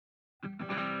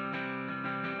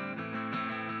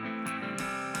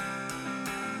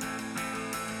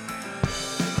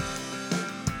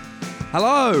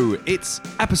Hello, it's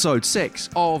episode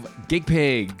 6 of Gig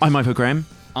Pig. I'm Ivo Graham.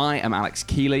 I am Alex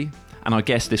Keeley. And our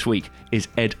guest this week is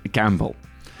Ed Gamble.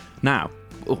 Now,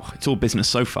 it's all business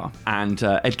so far. And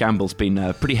Ed Gamble's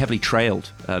been pretty heavily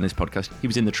trailed on this podcast. He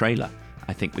was in the trailer.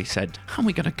 I think we said, how are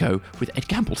we going to go with Ed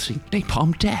Gamble seeing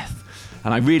Napalm Death?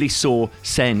 And I really saw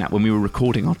saying that when we were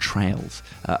recording our trails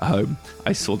at home.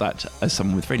 I saw that as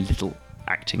someone with very little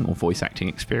acting or voice acting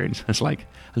experience, as like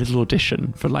a little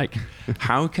audition for like,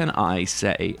 how can I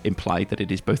imply that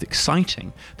it is both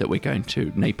exciting that we're going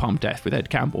to Napalm Death with Ed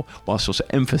Gamble, whilst also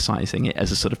emphasising it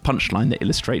as a sort of punchline that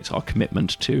illustrates our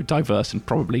commitment to diverse and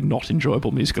probably not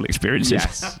enjoyable musical experiences.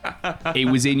 Yes. It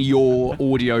was in your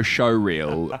audio show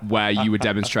reel where you were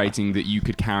demonstrating that you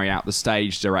could carry out the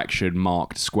stage direction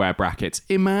marked square brackets.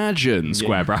 Imagine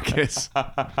square brackets.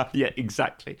 Yeah,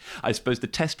 exactly. I suppose the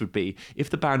test would be if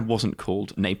the band wasn't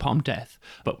called Napalm Death,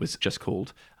 but was just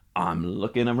called I'm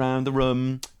Looking Around the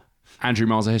Room. Andrew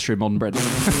Miles, A History of Modern Bread.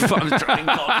 I'm trying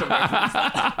not to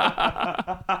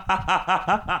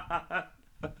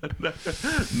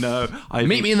No.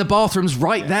 Meet me in the bathrooms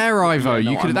right there, Ivo.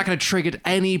 Yeah, no, That could have triggered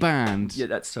any band. Yeah,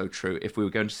 that's so true. If we were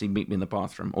going to see Meet Me in the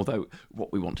Bathroom, although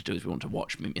what we want to do is we want to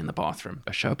watch Meet Me in the Bathroom,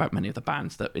 a show about many of the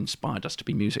bands that inspired us to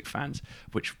be music fans,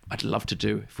 which I'd love to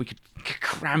do. If we could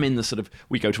cram in the sort of,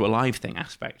 we go to a live thing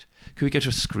aspect. Could we go to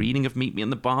a screening of Meet Me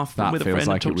in the Bathroom that with a friend? That feels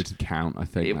like it would count, I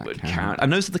think. It would count.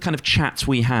 And those are the kind of chats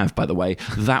we have, by the way.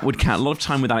 That would count. A lot of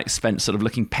time with Alex spent sort of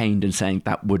looking pained and saying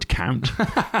that would count.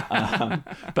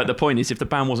 But the point is, if the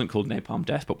band wasn't called Napalm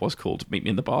Death, but was called Meet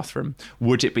Me in the Bathroom,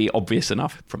 would it be obvious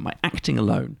enough from my acting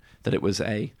alone that it was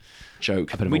a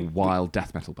joke? A bit of a wild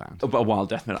death metal band. A wild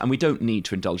death metal. And we don't need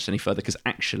to indulge any further because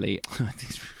actually...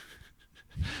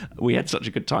 we had such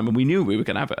a good time and we knew we were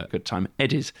going to have a good time.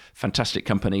 Ed is fantastic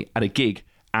company at a gig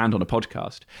and on a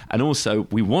podcast. And also,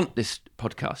 we want this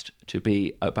podcast to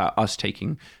be about us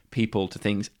taking people to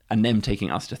things and them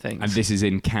taking us to things. And this is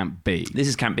in Camp B. This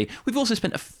is Camp B. We've also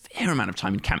spent a fair amount of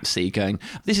time in Camp C going,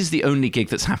 this is the only gig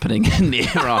that's happening near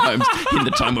our homes in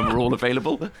the time when we're all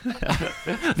available.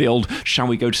 The old, shall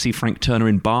we go to see Frank Turner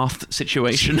in Bath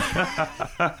situation.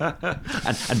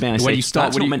 and may I say,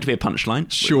 that's not meant to be a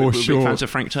punchline. Sure. We're big fans of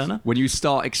Frank Turner. When you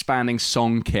start expanding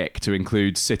Songkick to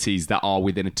include cities that are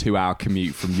within a 2-hour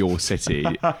commute from your city,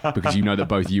 because you know that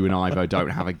both you and Ivo don't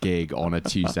have a gig on a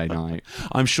Tuesday night.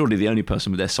 I'm surely the only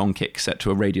person with their Songkick set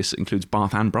to a radius that includes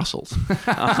Bath and Brussels.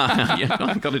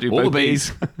 I've got to do all both the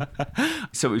bees.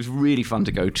 So it was really fun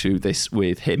to go to this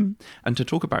with him and to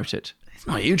talk about it. There's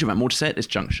not a huge amount more to say at this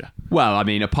juncture. Well, I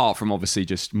mean, apart from obviously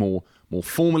just more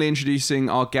formally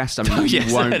introducing our guest. I mean,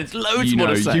 there's loads more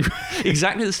to say.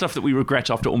 Exactly the stuff that we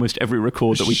regret after almost every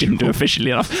record that we didn't do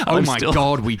officially enough. Oh my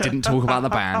God, we didn't talk about the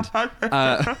band.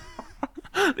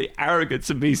 The arrogance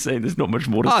of me saying there's not much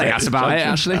more to say. I think that's about it,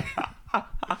 actually.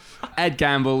 Ed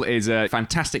Gamble is a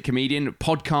fantastic comedian,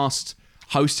 podcast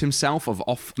host himself of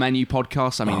Off Menu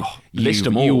podcasts. I mean, list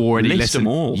them all.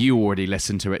 You already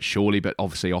listened to it, surely, but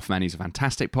obviously Off Menu is a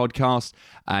fantastic podcast.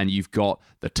 And you've got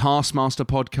the Taskmaster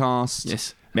podcast.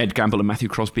 Yes, Ed Gamble and Matthew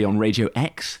Crosby on Radio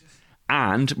X.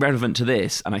 And relevant to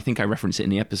this, and I think I reference it in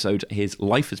the episode, his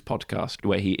Lifers podcast,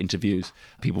 where he interviews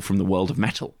people from the world of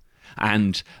metal.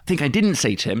 And I think I didn't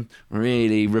say to him,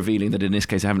 really revealing that in this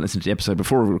case I haven't listened to the episode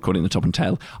before recording the Top and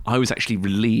Tail, I was actually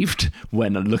relieved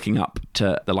when looking up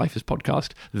to the Lifers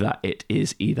podcast that it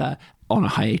is either on a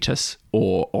hiatus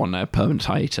or on a permanent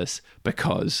hiatus,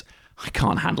 because I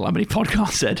can't handle how many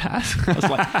podcasts Ed has. I was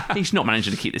like, he's not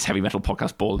managing to keep this heavy metal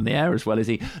podcast ball in the air as well as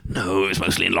he. No, it's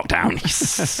mostly in lockdown.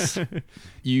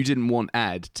 You didn't want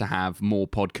Ed to have more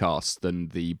podcasts than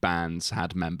the bands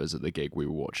had members at the gig we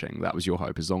were watching. That was your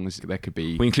hope, as long as there could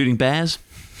be... We're including bears?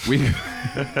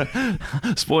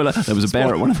 Spoiler, there was a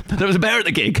bear at one of them. There was a bear at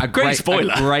the gig. A great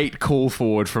spoiler. A great call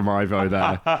forward from Ivo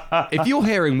there. If you're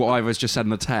hearing what Ivo's just said in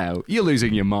the tail, you're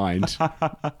losing your mind.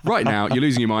 Right now, you're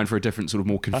losing your mind for a different sort of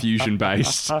more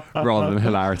confusion-based rather than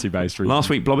hilarity-based reason.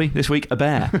 Last week, Blobby. This week, a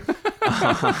bear.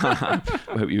 I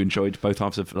hope you enjoyed both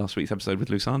halves of last week's episode with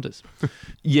Lou Sanders.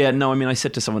 Yeah, no, I mean, I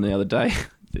said to someone the other day,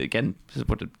 again,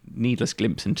 what a needless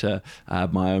glimpse into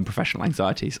my own professional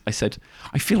anxieties. I said,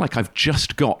 I feel like I've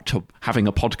just got to having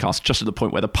a podcast just at the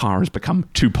point where the par has become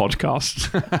 2 podcasts.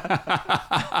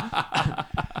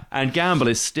 And Gamble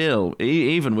is still,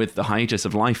 even with the hiatus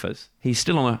of Lifers, he's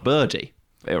still on a birdie.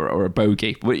 Or a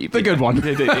bogey. The good one.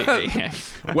 The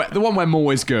one where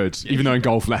more is good, even though in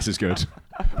golf less is good.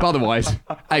 But otherwise,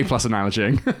 A+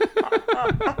 analogying.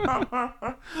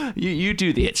 You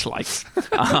do the it's like.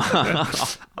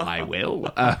 I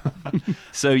will.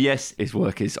 So yes, his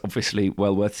work is obviously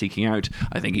well worth seeking out.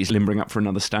 I think he's limbering up for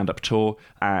another stand-up tour,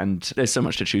 and there's so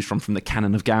much to choose from the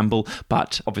canon of Gamble.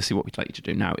 But obviously what we'd like you to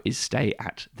do now is stay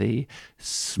at the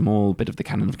small bit of the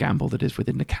canon of Gamble that is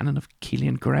within the canon of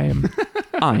Keelan Graham,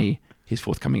 his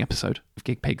forthcoming episode of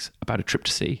Gig Pigs, about a trip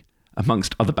to see,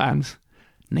 amongst other bands,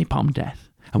 Napalm Death.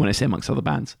 And when I say amongst other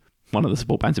bands, one of the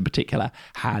support bands in particular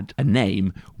had a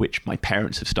name which my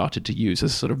parents have started to use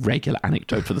as a sort of regular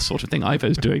anecdote for the sort of thing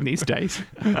Ivo's doing these days.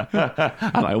 And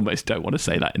I almost don't want to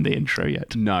say that in the intro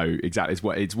yet. No,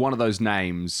 exactly. It's one of those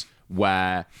names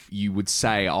where you would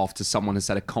say after someone has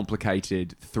said a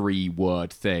complicated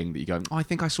 3-word thing that you go, I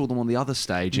think I saw them on the other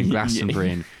stage in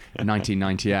Glastonbury in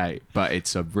 1998, but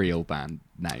it's a real band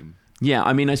name. Yeah,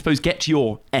 I mean, I suppose get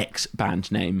your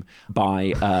ex-band name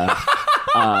by...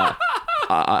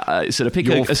 sort of pick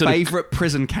your a sort favourite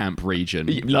prison camp region.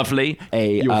 Lovely.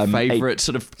 Your favourite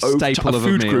sort of staple of a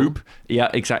food meal. Group. Yeah,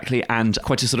 exactly. And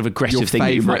quite a sort of aggressive thing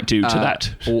that you might do to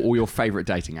that. Or your favourite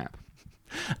dating app.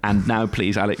 And now,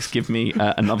 please, Alex, give me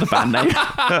another band name.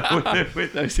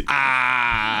 with those.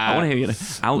 I want to hear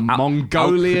you.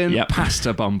 Mongolian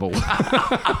Pasta Bumble.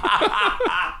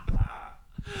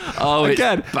 Oh,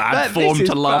 again, it's bad form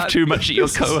to laugh too much at your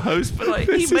co-host, but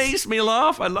he is... makes me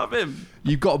laugh. I love him.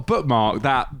 You've got to bookmark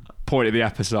that point of the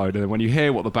episode, and then when you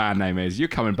hear what the band name is, you're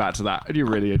coming back to that, and you're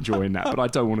really enjoying that. But I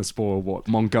don't want to spoil what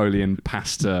Mongolian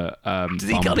Pasta.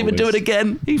 He can't even do it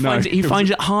again. He finds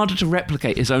it harder to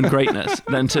replicate his own greatness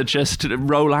than to just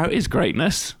roll out his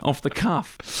greatness off the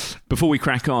cuff. Before we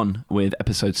crack on with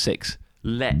episode 6.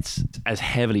 Let's, as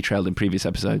heavily trailed in previous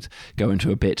episodes, go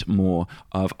into a bit more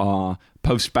of our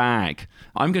post bag.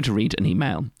 I'm going to read an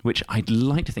email, which I'd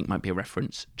like to think might be a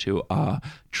reference to our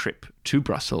trip to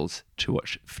Brussels to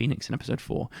watch Phoenix in episode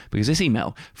 4, because this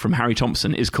email from Harry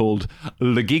Thompson is called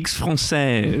Le Gigs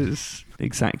Françaises.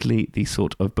 Exactly the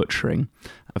sort of butchering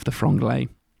of the franglais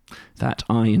that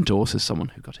I endorse as someone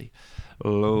who got a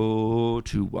low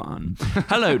to 1.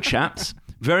 Hello, chaps.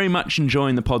 Very much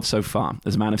enjoying the pod so far.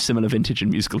 As a man of similar vintage and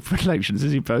musical predilections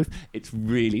as you both, it's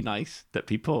really nice that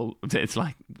people... It's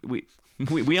like...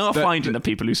 We are finding the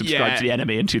people who subscribe to The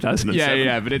Enemy in 2007.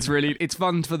 Yeah, but it's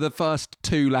fun for the first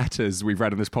 2 letters we've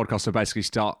read on this podcast to basically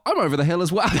start, I'm over the hill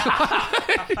as well.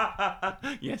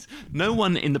 Yes. No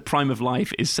one in the prime of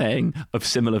life is saying of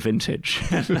similar vintage.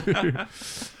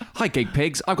 Hi, Gig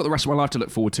Pigs. I've got the rest of my life to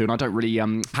look forward to, and I don't really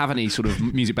have any sort of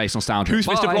music-based nostalgia. Who's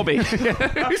Mr. Bobby?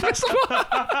 Who's Mr.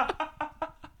 Bobby?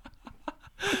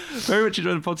 Very much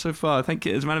enjoyed the pod so far. Thank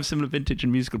you. As a man of similar vintage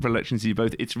and musical predilections to you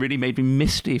both, it's really made me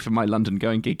misty from my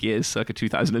London-going gig years, circa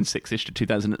 2006-ish to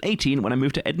 2018, when I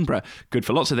moved to Edinburgh. Good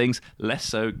for lots of things, less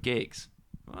so gigs.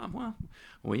 Well,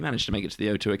 we managed to make it to the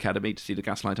O2 Academy to see the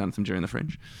Gaslight Anthem during the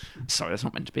Fringe. Sorry, that's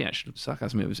not meant to be actually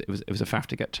sarcasm. It was a faff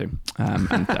to get to.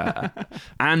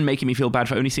 And making me feel bad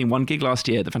for only seeing one gig last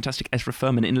year, the fantastic Ezra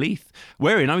Furman in Leith,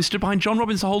 wherein I was stood behind John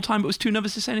Robbins the whole time but was too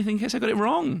nervous to say anything in case I got it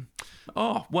wrong.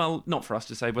 Oh, well, not for us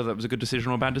to say whether it was a good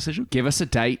decision or a bad decision. Give us a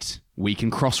date. We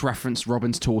can cross-reference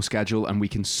Robin's tour schedule, and we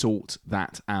can sort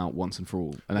that out once and for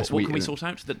all. What can we sort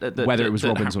out? Whether it was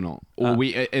Robin's or not, or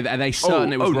are they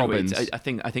certain it was Robin's? No, I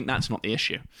think that's not the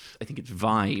issue. I think it's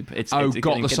vibe. It's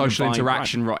got the social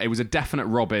interaction right. It was a definite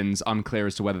Robin's. Unclear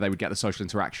as to whether they would get the social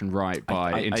interaction right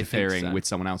by interfering with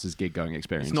someone else's gig-going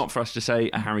experience. It's not for us to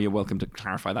say, Harry, you're welcome to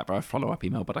clarify that by a follow-up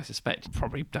email, but I suspect you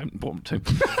probably don't want to.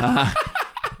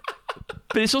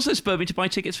 But it's also spurred me to buy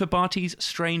tickets for Barty's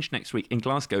Strange next week in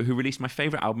Glasgow, who released my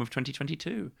favourite album of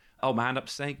 2022. Oh, my hand up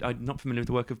to say, I'm not familiar with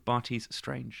the work of Barty's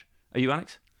Strange. Are you,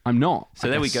 Alex? I'm not. So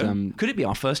there we go. Could it be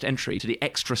our first entry to the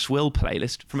Extra Swill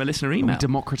playlist from a listener email?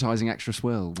 Democratising Extra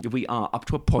Swill. We are up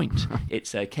to a point.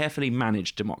 It's a carefully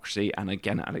managed democracy, and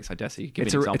again, Alex, I dare say, give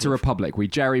it's a republic. We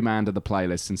gerrymander the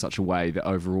playlist in such a way that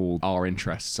overall our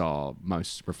interests are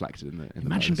most reflected in the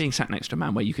Imagine playlist. Being sat next to a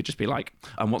man where you could just be like,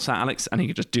 and what's that, Alex? And he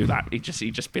could just do that. He'd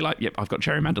just be like, yep, I've got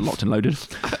gerrymander locked and loaded.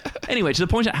 Anyway, to the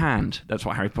point at hand, that's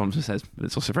what Harry Thompson says, but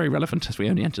it's also very relevant as we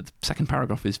only entered the second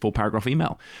paragraph of his 4-paragraph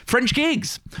email. French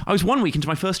gigs! I was 1 week into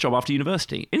my first job after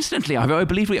university. Incidentally, I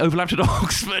believe we overlapped at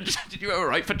Oxford. Did you ever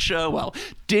write for Cherwell?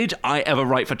 Did I ever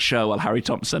write for Cherwell, Harry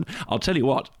Thompson? I'll tell you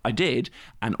what, I did.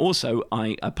 And also,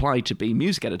 I applied to be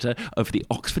music editor of the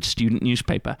Oxford student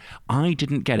newspaper. I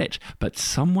didn't get it, but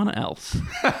someone else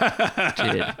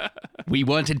did. We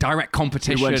weren't in direct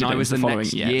competition. I was the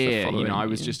next year.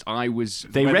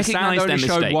 They recognised their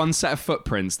showed mistake. one set of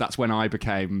footprints. That's when I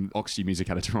became Oxford music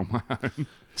editor on my own.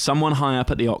 Someone high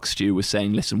up at the Oxstu was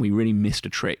saying, listen, we really missed a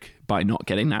trick by not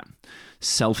getting that.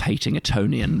 self-hating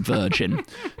Etonian virgin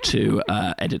to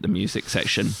edit the music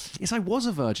section. Yes, I was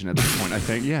a virgin at that point, I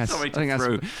think. Yes. Sorry I think to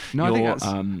throw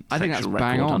I think that's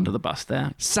bang on. under the bus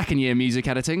there. Second year music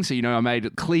editing, so I made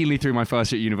it cleanly through my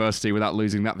first year at university without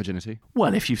losing that virginity.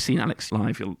 Well, if you've seen Alex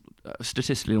live, you'll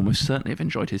statistically almost certainly have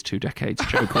enjoyed his 2 decades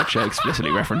joke, which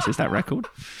explicitly references that record.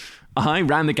 I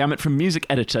ran the gamut from music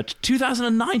editor to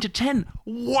 2009 to 10.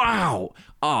 Wow!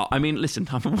 I mean, listen,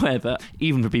 I'm aware that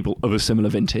even for people of a similar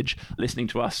vintage, listening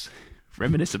to us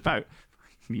reminisce about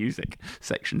music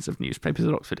sections of newspapers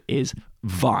at Oxford is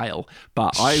vile.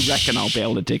 But I reckon I'll be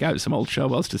able to dig out some old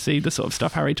Sherwells to see the sort of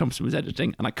stuff Harry Thompson was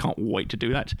editing, and I can't wait to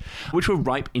do that. Which were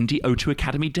ripe indie O2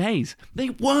 Academy days.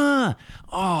 They were!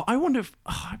 I wonder if...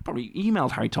 I probably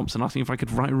emailed Harry Thompson asking if I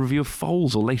could write a review of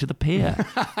Foals or Later the Pier.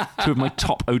 2 of my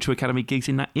top O2 Academy gigs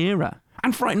in that era.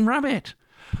 And Frightened Rabbit.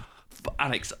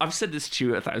 Alex, I've said this to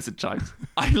you 1,000 times.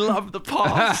 I love the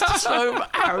past. So,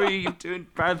 Harry, you're doing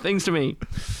bad things to me.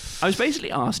 I was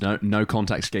basically asked... No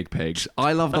context, gig pigs.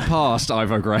 I love the past,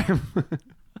 Ivo Graham.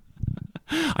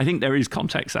 I think there is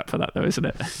context up for that, though, isn't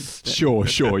it?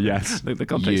 Sure, yes. The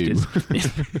context is...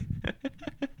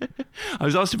 I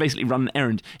was asked to basically run an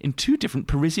errand in 2 different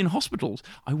Parisian hospitals.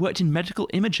 I worked in medical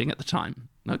imaging at the time.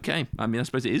 Okay, I mean, I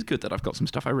suppose it is good that I've got some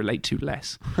stuff I relate to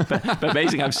less. But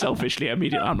basically, I'm selfishly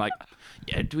immediately, I'm like,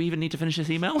 yeah, do we even need to finish this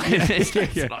email?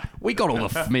 Yeah. We got all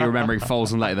the me remembering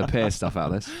Foals and Later the Pier stuff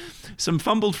out of this. Some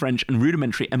fumbled French and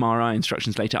rudimentary MRI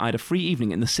instructions later, I had a free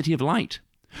evening in the City of Light.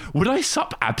 Would I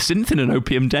sup absinthe in an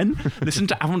opium den? Listen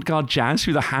to avant-garde jazz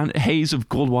through the haze of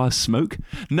Gaulois smoke?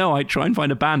 No, I'd try and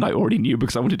find a band I already knew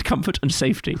because I wanted comfort and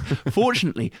safety.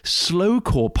 Fortunately,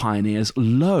 slowcore pioneers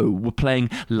Low were playing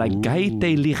La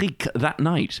Gaieté Lyrique that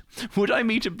night. Would I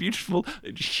meet a beautiful,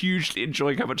 hugely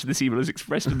enjoying how much of this email is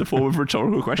expressed in the form of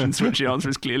rhetorical questions, to which the answer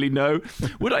is clearly no?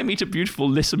 Would I meet a beautiful,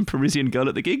 lissom Parisian girl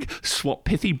at the gig, swap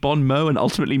pithy bon mot and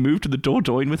ultimately move to the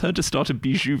Dordogne with her to start a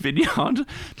bijou vineyard?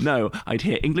 No, I'd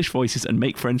hear English voices and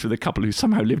make friends with a couple who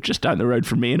somehow lived just down the road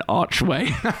from me in Archway.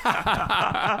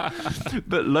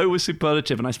 But Low was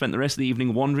superlative, and I spent the rest of the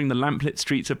evening wandering the lamplit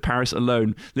streets of Paris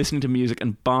alone, listening to music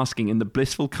and basking in the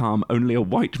blissful calm only a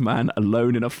white man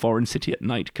alone in a foreign city at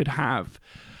night could have.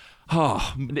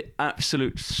 The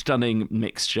absolute stunning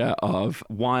mixture of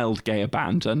wild gay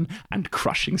abandon and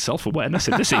crushing self-awareness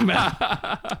in this email.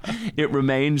 It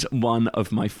remains one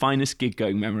of my finest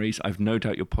gig-going memories. I've no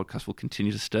doubt your podcast will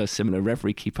continue to stir similar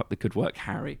reverie. Keep up the good work,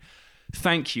 Harry.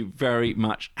 Thank you very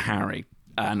much, Harry.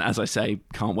 And as I say,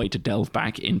 can't wait to delve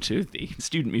back into the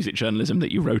student music journalism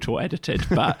that you wrote or edited.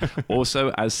 But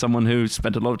also, as someone who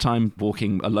spent a lot of time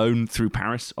walking alone through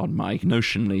Paris on my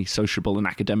notionally sociable and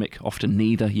academic, often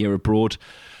neither, year abroad,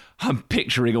 I'm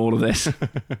picturing all of this.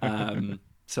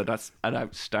 So that's an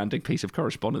outstanding piece of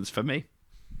correspondence for me.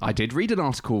 I did read an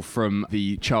article from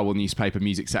the Cherwell newspaper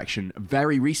music section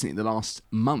very recently, the last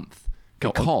month,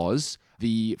 because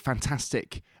the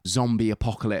fantastic zombie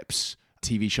apocalypse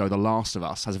TV show The Last of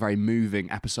Us has a very moving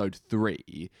episode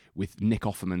 3 with Nick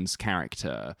Offerman's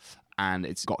character, and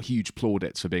it's got huge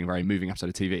plaudits for being a very moving episode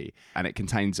of TV, and it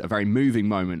contains a very moving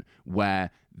moment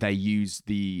where they use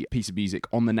the piece of music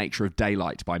On the Nature of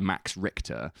Daylight by Max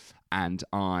Richter, and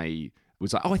I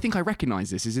was like, I think I recognise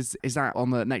this. Is that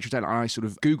On the Nature of Daylight? And I sort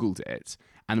of Googled it,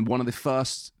 and one of the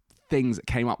first things that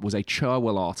came up was a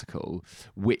Cherwell article,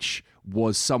 which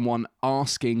was someone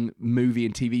asking movie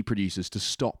and TV producers to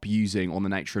stop using On the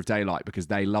Nature of Daylight because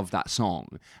they love that song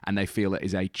and they feel it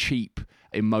is a cheap,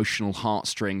 emotional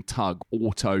heartstring tug,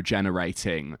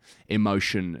 auto-generating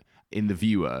emotion in the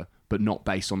viewer, but not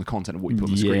based on the content of what you put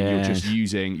on the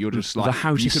screen. You're just like... The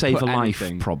how to save a life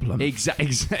problem.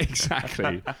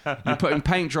 Exactly. You're putting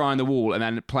paint dry on the wall and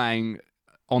then playing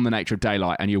On the Nature of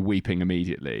Daylight and you're weeping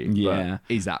immediately. Yeah.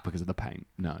 But is that because of the paint?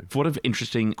 No. What an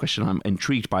interesting question. I'm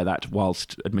intrigued by that,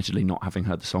 whilst admittedly not having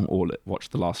heard the song or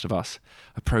watched The Last of Us,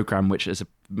 a programme which, as a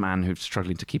man who's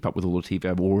struggling to keep up with all the TV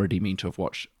I already mean to have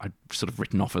watched, I'd sort of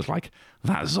written off as like,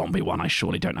 that zombie one I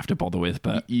surely don't have to bother with.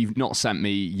 But you've not sent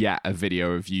me yet a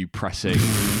video of you pressing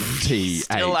T.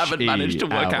 Still haven't managed to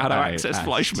work out how to access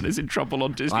Fleischman is in trouble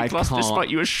on Disney Plus, despite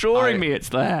you assuring me it's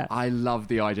there. I love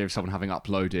the idea of someone having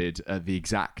uploaded the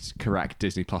exact correct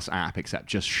Disney Plus app, except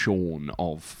just Sean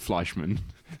of Fleischman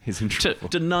is in trouble.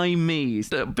 To deny me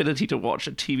the ability to watch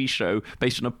a TV show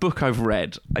based on a book I've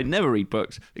read. I never read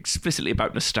books explicitly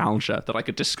about nostalgia that I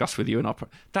could discuss with you in opera.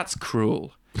 That's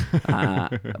cruel.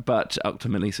 But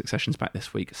ultimately, Succession's back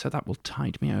this week, so that will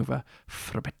tide me over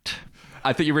for a bit.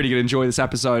 I think you're really going to enjoy this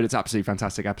episode. It's absolutely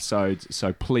fantastic episode.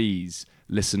 So please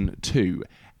listen to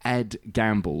Ed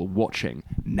Gamble watching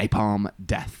Napalm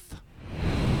Death.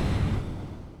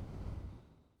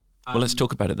 Well, let's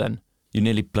talk about it then. You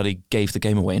nearly bloody gave the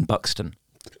game away in Buxton.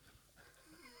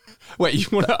 Wait, you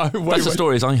want to? That's the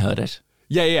story as I heard it.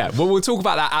 Yeah. Well, we'll talk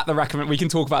about that at the recommend. We can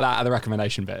talk about that at the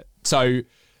recommendation bit. So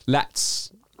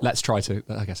let's try to.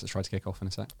 I guess let's try to kick off in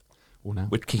a sec. Or now.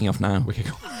 We're kicking off now. We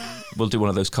kick off. We'll do one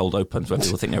of those cold opens where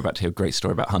people think they're about to hear a great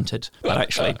story about Hunted, but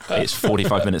actually it's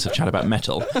 45 minutes of chat about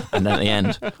metal, and then at the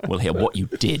end we'll hear what you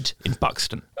did in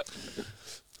Buxton.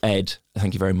 Ed,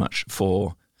 thank you very much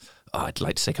for, I'd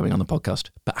like to say coming on the podcast,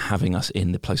 but having us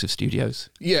in the Plosive Studios.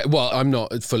 Yeah, well, I'm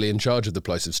not fully in charge of the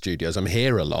Plosive Studios. I'm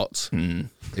here a lot.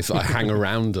 If I hang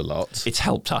around a lot. It's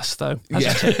helped us, though,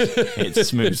 hasn't it? It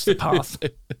smooths the path.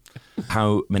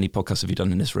 How many podcasts have you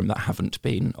done in this room that haven't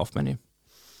been off menu?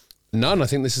 None. I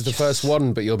think this is the first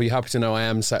one, but you'll be happy to know I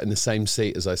am sat in the same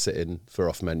seat as I sit in for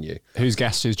off menu. Who's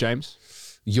guest? Who's James?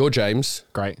 You're James.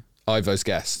 Great. Ivo's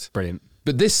guest. Brilliant.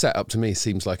 But this setup to me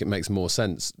seems like it makes more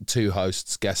sense. 2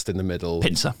 hosts, guest in the middle.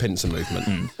 Pincer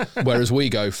movement. Whereas we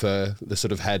go for the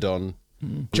sort of head-on...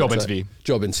 Job interview.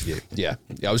 Job interview, yeah.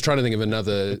 I was trying to think of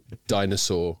another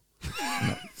dinosaur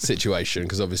situation,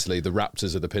 because obviously the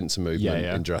raptors are the pincer movement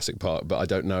in Jurassic Park, but I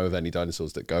don't know of any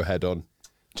dinosaurs that go head-on.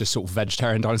 Just sort of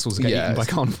vegetarian dinosaurs that get eaten by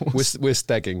carnivores. We're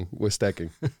stegging. We're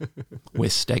stegging.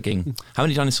 How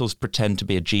many dinosaurs pretend to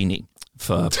be a genie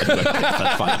for 5 and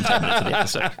 10 minutes of the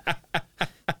episode?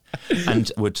 And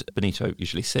would Benito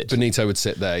usually sit? Benito would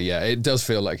sit there, yeah. It does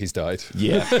feel like he's died.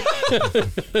 Yeah.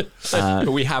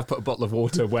 But we have put a bottle of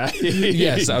water where...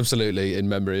 Yes, absolutely, in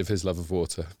memory of his love of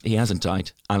water. He hasn't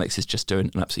died. Alex is just doing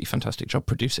an absolutely fantastic job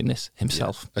producing this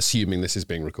himself. Yeah. Assuming this is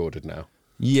being recorded now.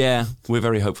 Yeah, we're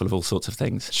very hopeful of all sorts of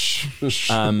things.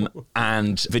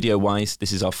 And video-wise,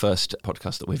 this is our first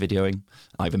podcast that we're videoing.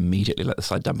 I've immediately let the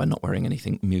slide down by not wearing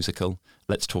anything musical.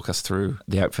 Let's talk us through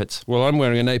the outfits. Well, I'm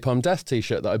wearing a Napalm Death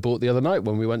t-shirt that I bought the other night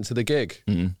when we went to the gig.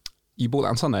 You bought that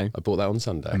on Sunday? I bought that on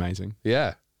Sunday. Amazing.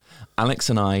 Yeah. Alex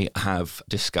and I have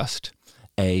discussed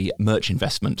a merch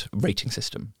investment rating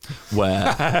system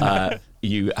where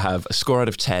you have a score out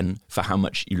of 10 for how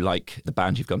much you like the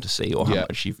band you've gone to see or how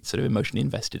much you've sort of emotionally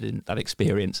invested in that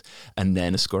experience, and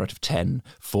then a score out of 10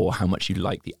 for how much you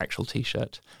like the actual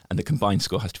T-shirt. And the combined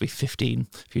score has to be 15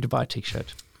 for you to buy a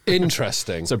T-shirt.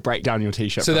 Interesting. So break down your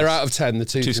T-shirt. So they're out of 10, the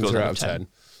two things are out of 10.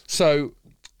 So,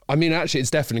 I mean, actually,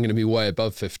 it's definitely going to be way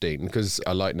above 15 because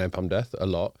I like Napalm Death a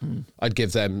lot. I'd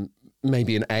give them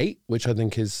maybe an 8, which I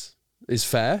think is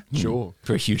fair. Sure.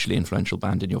 For a hugely influential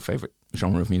band in your favourite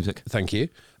genre of music. Thank you.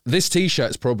 This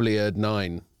T-shirt's probably a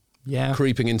 9. Yeah.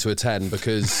 Creeping into a 10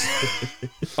 because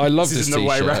I love this Isn't the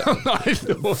way T-shirt. round, I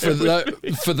thought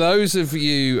For those of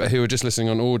you who are just listening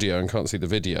on audio and can't see the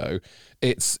video,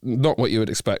 it's not what you would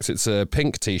expect. It's a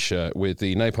pink T-shirt with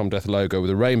the Napalm Death logo with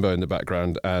a rainbow in the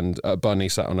background and a bunny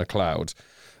sat on a cloud.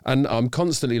 And I'm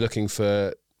constantly looking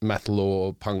for metal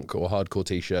or punk or hardcore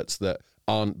T-shirts that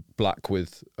aren't black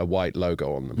with a white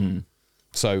logo on them.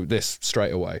 So this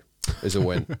straight away is a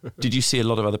win. Did you see a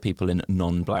lot of other people in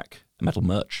non-black metal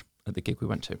merch at the gig we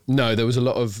went to? No, there was a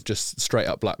lot of just straight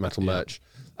up black metal merch.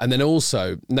 And then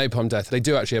also Napalm Death, they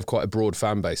do actually have quite a broad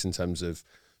fan base in terms of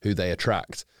who they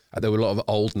attract. There were a lot of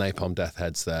old Napalm Death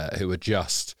heads there who are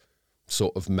just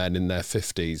sort of men in their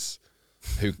 50s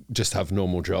who just have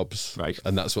normal jobs. Right.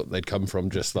 And that's what they'd come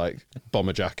from, just like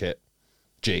bomber jacket,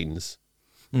 jeans,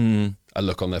 a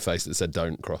look on their face that said,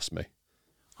 "Don't cross me."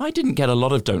 I didn't get a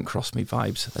lot of "Don't Cross Me"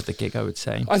 vibes at the gig, I would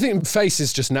say. I think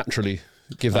faces just naturally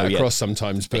give that across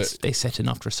sometimes, but they set in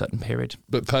after a certain period.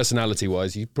 But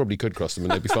personality-wise, you probably could cross them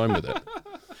and they'd be fine with it.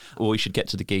 Well, we should get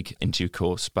to the gig in due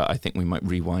course, but I think we might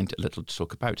rewind a little to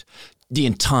talk about the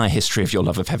entire history of your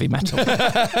love of heavy metal.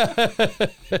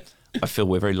 I feel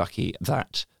we're very lucky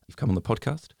that you've come on the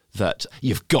podcast, that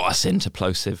you've got us into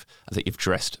Plosive, that you've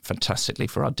dressed fantastically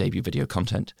for our debut video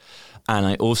content. And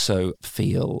I also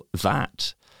feel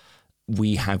that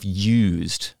we have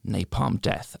used Napalm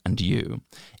Death and you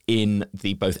in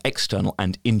the both external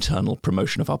and internal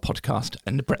promotion of our podcast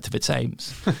and the breadth of its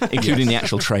aims, including the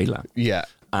actual trailer. Yeah.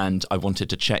 And I wanted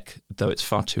to check, though it's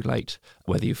far too late,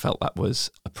 whether you felt that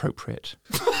was appropriate.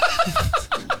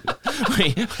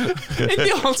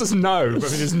 The answer's no. But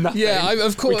there's nothing. Yeah,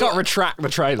 of course. We can't retract the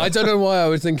trailer. I don't know why I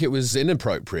would think it was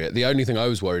inappropriate. The only thing I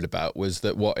was worried about was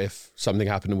that what if something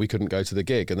happened and we couldn't go to the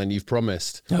gig, and then you've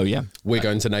promised. Oh yeah, we're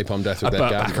going to Napalm Death with a their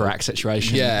Burt Bacharach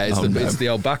situation. Yeah, it's the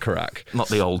old Bacharach, not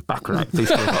the old Bacharach. Please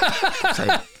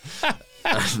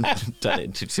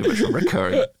don't too much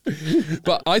recurring.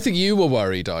 But I think you were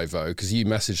worried, Ivo, because you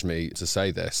messaged me to say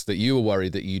this, that you were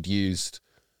worried that you'd used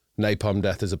Napalm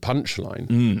Death as a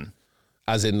punchline.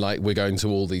 As in, like, we're going to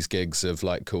all these gigs of,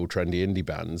 like, cool, trendy indie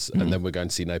bands, and then we're going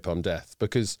to see Napalm Death.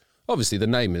 Because, obviously, the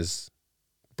name is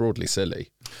broadly silly.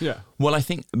 Yeah. Well, I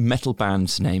think metal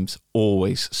bands' names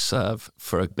always serve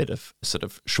for a bit of sort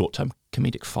of short-term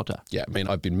comedic fodder. Yeah, I mean,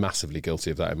 I've been massively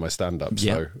guilty of that in my stand-up.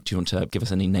 Yeah. So. Do you want to give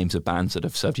us any names of bands that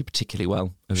have served you particularly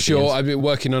well over the Sure, years? I've been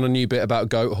working on a new bit about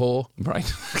Goat Whore.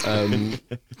 Right.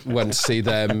 Went to see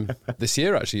them this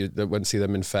year, actually. Went to see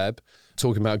them in Feb.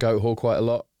 Talking about Goat Whore quite a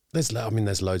lot. There's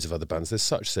loads of other bands. There's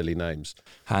such silly names.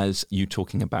 Has you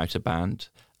talking about a band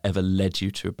ever led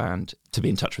you to a band to be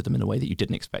in touch with them in a way that you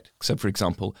didn't expect? So, for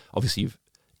example, obviously you've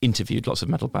interviewed lots of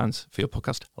metal bands for your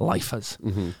podcast, Lifers.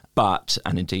 But,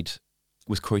 and indeed,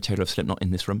 was Corey Taylor of Slipknot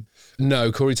in this room?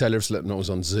 No, Corey Taylor of Slipknot was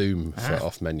on Zoom for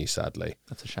off menu, sadly.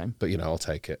 That's a shame. But, I'll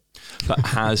take it. But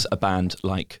has a band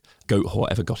like Goat Whore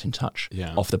ever got in touch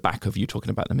off the back of you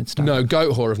talking about them in stand-up? No,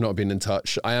 Goat Whore have not been in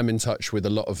touch. I am in touch with a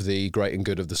lot of the great and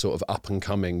good of the sort of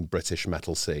up-and-coming British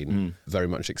metal scene, very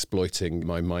much exploiting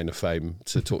my minor fame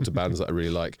to talk to bands that I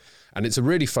really like. And it's a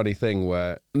really funny thing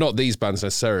where, not these bands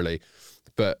necessarily,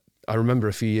 but I remember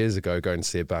a few years ago going to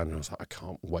see a band and I was like, I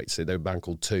can't wait to see. They were a band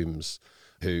called Tombs,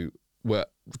 who were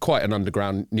quite an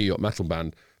underground New York metal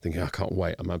band, thinking, I can't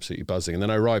wait, I'm absolutely buzzing. And then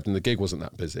I arrived and the gig wasn't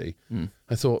that busy.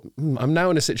 I thought, I'm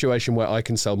now in a situation where I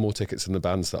can sell more tickets than the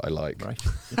bands that I like, Right.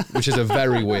 which is a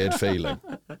very weird feeling.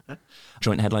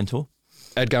 Joint headline tour?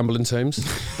 Ed Gamble and Tombs.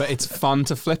 But it's fun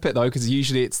to flip it though, because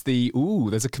usually it's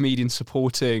there's a comedian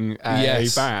supporting a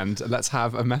band. Let's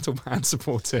have a metal band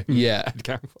supporting Ed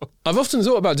Gamble. I've often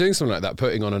thought about doing something like that,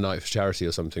 putting on a night for charity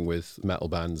or something with metal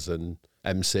bands and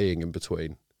MCing in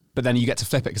between. But then you get to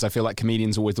flip it, because I feel like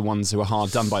comedians are always the ones who are hard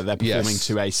done by. They're performing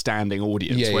to a standing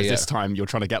audience, whereas this time you're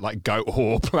trying to get like Goat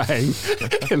Whore playing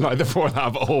in like the Royal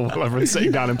Albert Hall while everyone's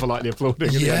sitting down and politely applauding.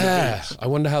 at the end of the speech. I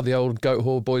wonder how the old Goat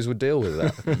Whore boys would deal with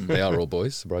that. They are all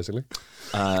boys, surprisingly.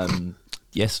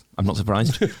 Yes, I'm not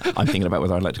surprised. I'm thinking about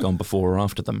whether I'd like to go on before or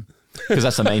after them. Because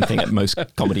that's the main thing at most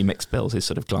comedy mixed bills, is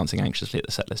sort of glancing anxiously at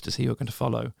the set list to see who are going to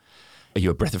follow. Are you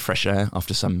a breath of fresh air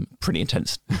after some pretty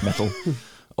intense metal?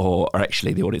 Or are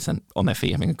actually the audience on their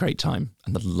feet having a great time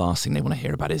and the last thing they want to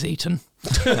hear about is Eton?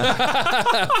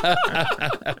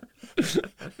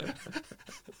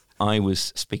 I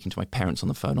was speaking to my parents on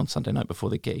the phone on Sunday night before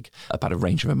the gig about a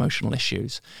range of emotional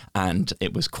issues, and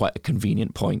it was quite a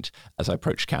convenient point as I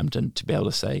approached Camden to be able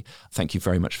to say, thank you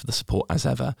very much for the support as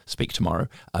ever, speak tomorrow,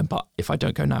 but if I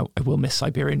don't go now, I will miss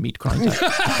Siberian meat grinder.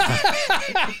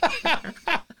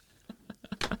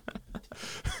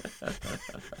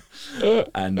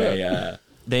 And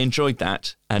they enjoyed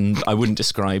that, and I wouldn't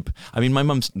describe. I mean, my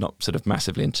mum's not sort of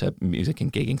massively into music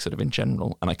and gigging sort of in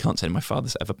general, and I can't say my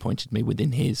father's ever pointed me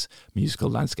within his musical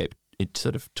landscape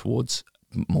sort of towards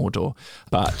Mordor,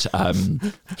 but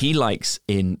he likes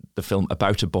in the film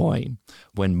About a Boy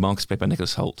when Marcus, played by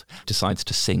Nicholas Hoult, decides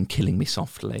to sing "Killing Me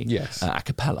Softly" a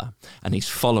cappella, and he's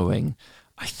following,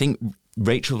 I think,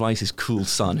 Rachel Weisz's cool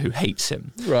son, who hates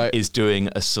him, is doing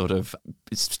a sort of,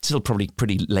 it's still probably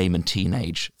pretty lame and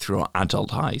teenage through our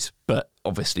adult eyes, but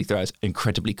obviously through an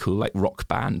incredibly cool like rock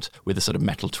band with a sort of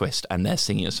metal twist, and they're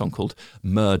singing a song called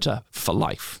Murder for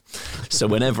Life. So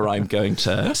whenever I'm going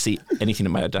to see anything that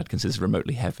my dad considers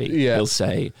remotely heavy, he'll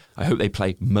say, I hope they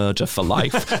play Murder for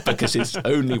Life, because his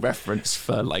only reference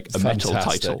for like a metal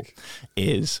title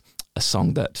is a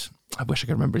song that, I wish I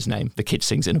could remember his name, the kid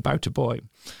sings in About a Boy,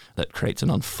 that creates an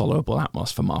unfollowable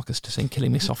atmosphere for Marcus to sing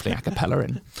Killing Me Softly a cappella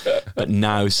in. But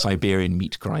now Siberian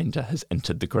Meat Grinder has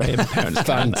entered the Graham parents'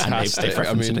 band, and they've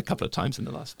referenced it a couple of times in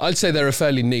the last. I'd say they're a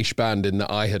fairly niche band in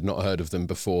that I had not heard of them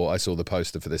before I saw the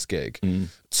poster for this gig.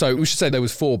 So we should say there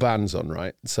was 4 bands on,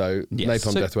 right? So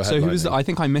Napalm Death were headlining. So who was I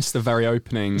think I missed the very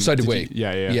opening. So did we.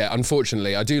 Yeah,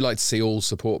 unfortunately, I do like to see all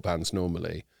support bands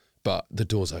normally, but the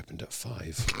doors opened at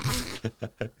 5.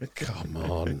 Come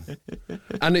on.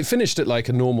 And it finished at like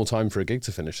a normal time for a gig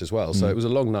to finish as well. So it was a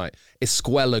long night.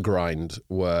 Esquella Grind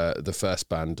were the first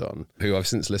band on, who I've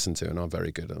since listened to and are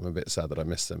very good. I'm a bit sad that I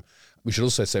missed them. We should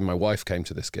also say my wife came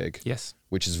to this gig. Yes.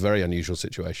 Which is a very unusual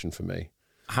situation for me.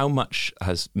 How much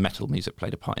has metal music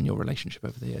played a part in your relationship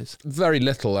over the years? Very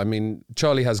little. I mean,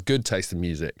 Charlie has good taste in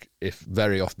music, if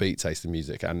very offbeat taste in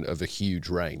music, and of a huge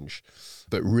range.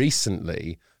 But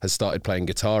recently has started playing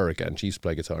guitar again. She used to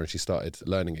play guitar and she started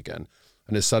learning again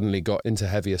and has suddenly got into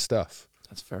heavier stuff.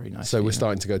 That's very nice. So we're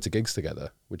starting to go to gigs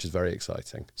together, which is very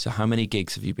exciting. So how many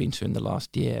gigs have you been to in the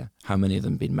last year? How many of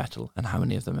them have been metal, and how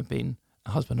many of them have been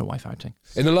a husband and wife outing?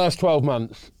 In the last 12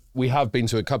 months, we have been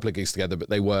to a couple of gigs together, but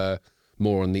they were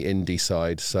more on the indie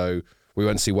side. So we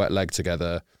went to see Wet Leg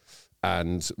together,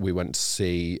 and we went to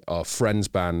see our friends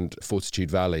band Fortitude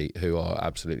Valley, who are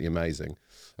absolutely amazing,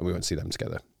 and we went to see them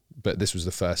together. But this was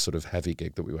the first sort of heavy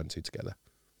gig that we went to together.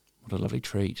 What a lovely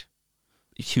treat.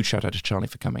 A huge shout out to Charlie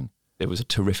for coming. it was a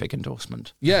terrific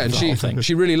endorsement. Yeah, and of the whole thing.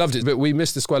 she really loved it. But we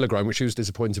missed the Squella Grind, which she was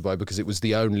disappointed by because it was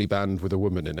the only band with a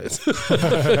woman in it.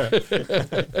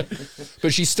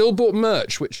 But she still bought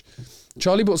merch, which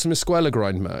Charlie bought some Squella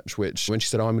Grind merch, which when she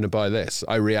said, I'm going to buy this,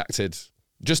 I reacted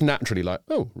just naturally like,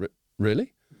 oh,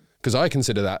 really? Because I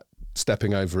consider that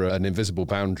stepping over an invisible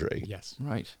boundary. Yes.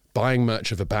 Right. Buying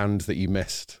merch of a band that you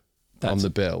missed on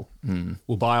the bill.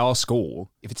 Well, by our score,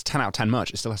 if it's 10 out of 10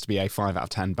 merch, it still has to be a 5 out of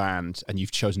 10 band, and you've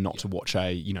chosen not to watch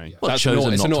a, Well, That's it's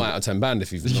a 0 out of 10 band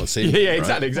if you've not seen it. Yeah,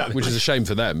 right? exactly. Which is a shame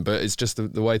for them, but it's just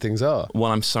the way things are.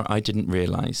 Well, I'm sorry, I didn't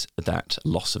realise that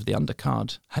loss of the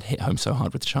undercard had hit home so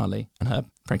hard with Charlie and her,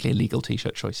 frankly, illegal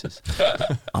T-shirt choices.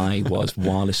 I was,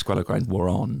 while a Squella Grind wore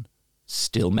on,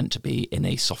 still meant to be in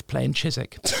a soft play in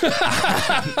Chiswick.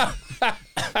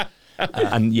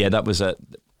 And yeah,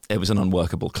 it was an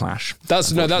unworkable clash.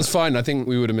 That's fine. I think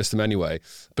we would have missed them anyway.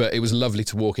 But it was lovely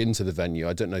to walk into the venue.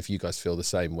 I don't know if you guys feel the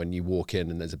same when you walk in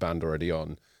and there's a band already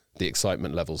on. The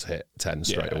excitement levels hit 10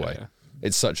 straight away. Yeah.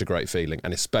 It's such a great feeling,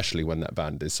 and especially when that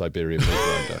band is Siberian Meat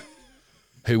Grinder,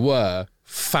 who were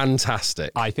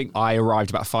fantastic. I think I arrived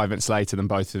about 5 minutes later than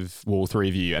all three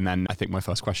of you, and then I think my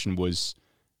first question was,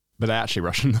 were they actually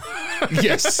Russian?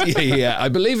 Yes, yeah. I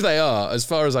believe they are, as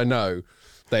far as I know.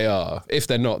 They are. If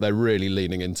they're not, they're really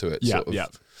leaning into it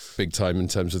big time in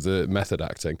terms of the method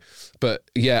acting. But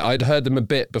yeah, I'd heard them a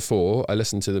bit before. I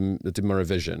listened to them, I did my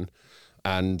revision.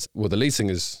 And, well, the lead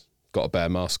singer's got a bear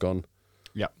mask on.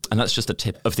 Yeah. And that's just the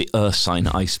tip of the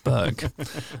Ursine iceberg.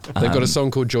 They've got a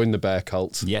song called Join the Bear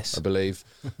Cult, yes, I believe.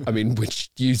 I mean,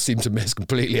 which you seem to miss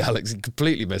completely, Alex. You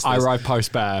completely missed this. I arrived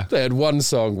post-bear. They had one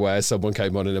song where someone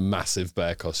came on in a massive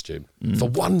bear costume. For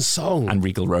one song. And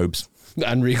regal robes.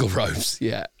 And regal robes,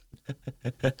 yeah.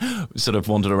 Sort of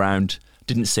wandered around,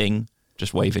 didn't sing,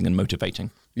 just waving and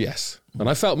motivating. Yes, and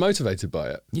I felt motivated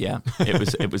by it. Yeah,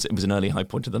 it was an early high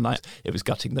point of the night. It was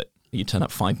gutting that you turn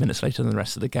up 5 minutes later than the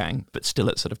rest of the gang, but still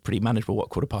at sort of pretty manageable.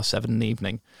 7:15 in the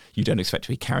evening, you don't expect to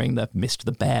be carrying the Missed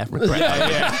the Bear regret.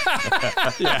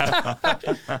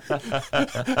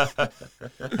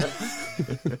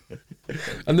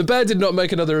 And the bear did not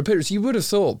make another appearance. You would have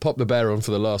thought Pop the Bear on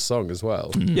for the last song as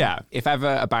well. Yeah, if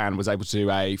ever a band was able to do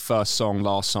a first song,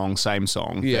 last song, same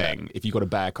song thing, if you got a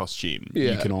bear costume,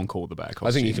 you can encore the bear costume.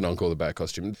 I think you can encore the bear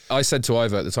costume. I said to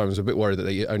Ivo at the time, I was a bit worried that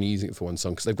they're only using it for one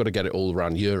song because they've got to get it all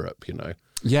around Europe, you know.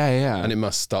 Yeah. And it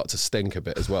must start to stink a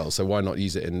bit as well. So why not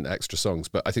use it in extra songs?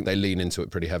 But I think they lean into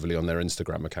it pretty heavily on their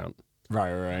Instagram account.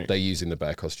 Right. They're using the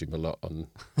bear costume a lot on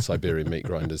Siberian Meat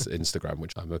Grinder's Instagram,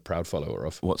 which I'm a proud follower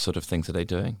of. What sort of things are they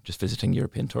doing? Just visiting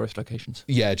European tourist locations?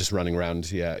 Yeah, just running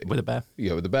around, yeah. With a bear?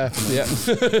 Yeah, with a bear, yeah.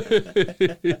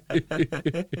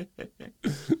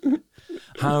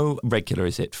 How regular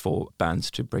is it for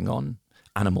bands to bring on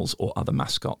animals or other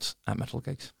mascots at metal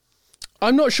gigs?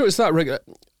 I'm not sure it's that regular.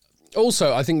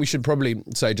 Also, I think we should probably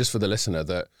say, just for the listener,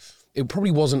 that it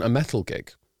probably wasn't a metal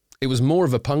gig. It was more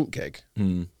of a punk gig.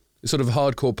 Sort of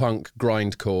hardcore punk,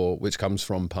 grindcore, which comes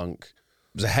from punk.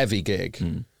 It was a heavy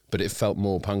gig, but it felt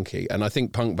more punky. And I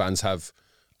think punk bands have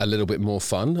a little bit more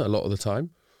fun a lot of the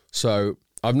time. So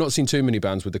I've not seen too many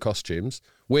bands with the costumes.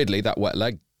 Weirdly, that Wet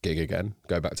Leg gig again,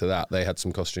 go back to that. They had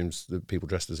some costumes, the people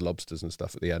dressed as lobsters and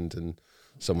stuff at the end, and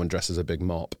someone dressed as a big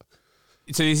mop.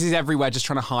 So this is everywhere, just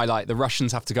trying to highlight the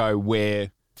Russians have to go,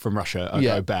 we're from Russia,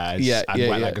 go bears, and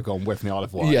Wet Leg are gone, we're from the Isle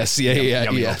of Wight. Yes,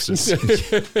 yummy lobsters. Do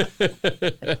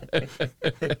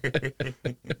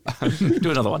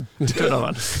another one.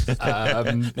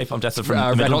 Napalm Death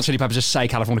from Red Hot Chili Peppers just say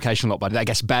Californication a lot, but I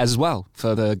guess bears as well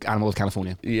for the animal of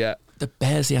California. Yeah. The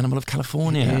bear's the animal of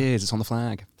California. It is, it's on the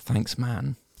flag. Thanks,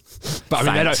 man. But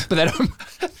I mean, they don't.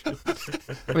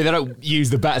 I mean, they don't use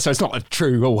the bear, so it's not a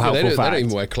true or helpful fact. They don't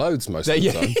even wear clothes most of the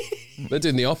time. They're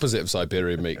doing the opposite of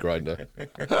Siberian Meat Grinder.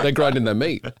 They're grinding their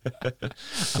meat.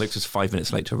 Alex was 5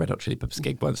 minutes late to a Red Hot Chili Peppers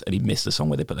gig once, and he missed the song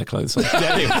where they put their clothes on.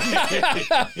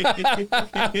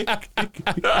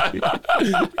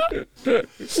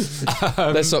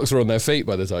 Their socks were on their feet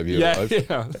by the time you arrived.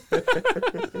 Yeah.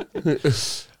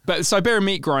 But Siberian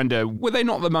Meat Grinder, were they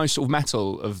not the most sort of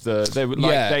metal of the? They were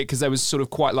like, because there was sort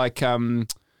of quite like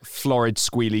florid,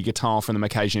 squealy guitar from them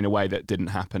occasionally in a way that didn't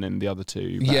happen in the other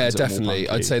two bands. Yeah, definitely.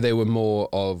 I'd say they were more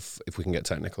of, if we can get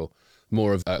technical,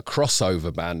 more of a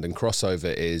crossover band, and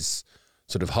crossover is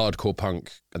sort of hardcore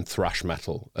punk and thrash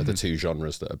metal are the two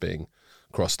genres that are being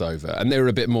crossed over. And they were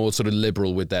a bit more sort of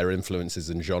liberal with their influences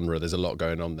and genre. There's a lot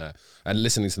going on there. And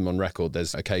listening to them on record,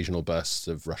 there's occasional bursts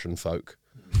of Russian folk.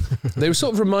 They were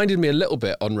sort of reminded me a little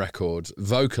bit on record,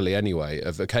 vocally anyway,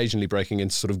 of occasionally breaking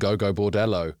into sort of Go-Go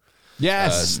Bordello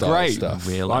Yes, style great. stuff.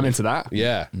 Real I'm into that.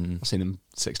 Yeah. I've seen them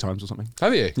 6 times or something.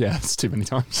 Have you? Yeah, it's too many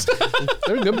times.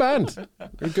 They're a good band.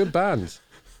 They're a good band.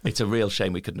 It's a real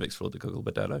shame we couldn't have explored the Gogol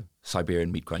Bordello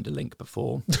Siberian meat grinder link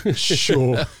before.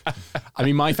 Sure. I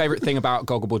mean, my favourite thing about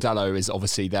Gogol Bordello is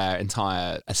obviously their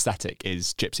entire aesthetic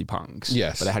is gypsy punks.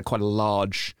 Yes. But they had quite a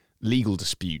large legal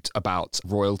dispute about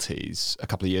royalties a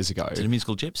couple of years ago. Is it a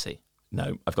musical gypsy?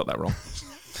 No, I've got that wrong.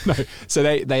 No. So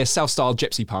they are self-styled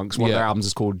gypsy punks. One of Yeah. their albums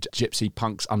is called Gypsy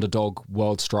Punks Underdog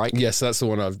World Strike. Yes, that's the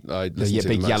one I listened The to.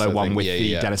 big the most, yellow I one think. with Yeah, the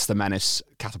yeah. Dennis the Menace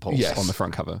catapults Yes. on the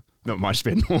front cover. No, it might just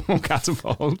be a normal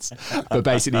catapult. But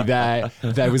basically there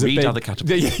was Read a big... other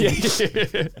catapults.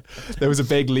 There was a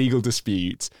big legal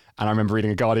dispute, and I remember reading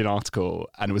a Guardian article,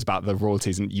 and it was about the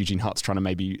royalties, and Eugene Hutt's trying to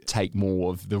maybe take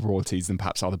more of the royalties than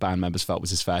perhaps other band members felt was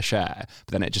his fair share.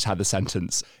 But then it just had the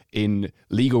sentence, in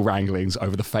legal wranglings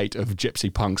over the fate of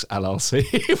Gypsy Punks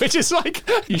LLC, which is like,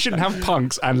 you shouldn't have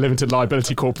Punks and Limited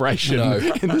Liability Corporation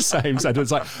in the same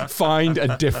sentence. Like, find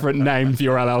a different name for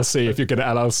your LLC if you're going to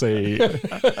LLC.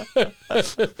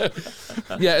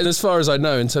 Yeah, and as far as I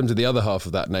know, in terms of the other half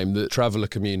of that name, the traveller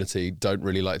community don't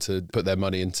really like to put their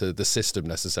money into the system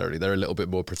necessarily. They're a little bit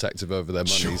more protective over their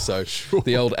money.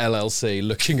 The old LLC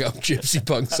looking up gypsy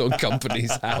punks on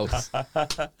Company's House.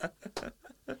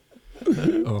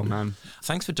 Oh, man.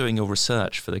 Thanks for doing your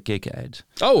research for the gig, Ed.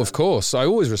 Oh, of course. I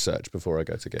always research before I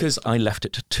go to gigs. Because I left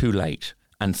it too late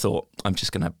and thought, I'm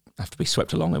just going to have to be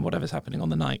swept along in whatever's happening on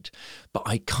the night. But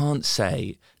I can't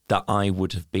say that I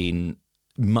would have been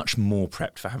much more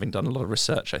prepped for having done a lot of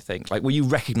research, I think. Like, were you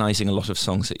recognising a lot of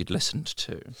songs that you'd listened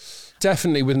to?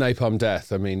 Definitely with Napalm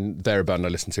Death. I mean, they're a band I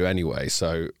listen to anyway,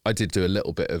 so I did do a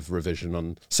little bit of revision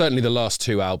on certainly the last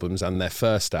 2 albums and their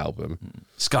first album.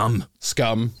 Scum.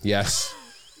 Scum, yes.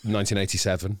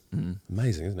 1987.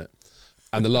 Amazing, isn't it?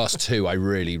 And the last 2 I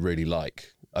really, really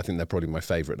like. I think they're probably my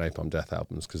favourite Napalm Death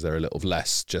albums because they're a little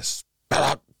less just...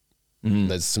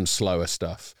 There's some slower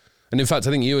stuff. And in fact, I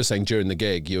think you were saying during the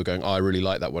gig, you were going, I really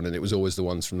like that one. And it was always the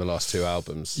ones from the last 2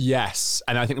 albums. Yes,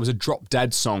 and I think there was a Drop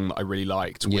Dead song that I really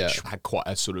liked, which Yeah. had quite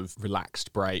a sort of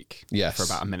relaxed break Yes. for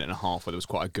about a minute and a half, where there was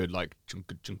quite a good like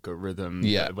junka rhythm,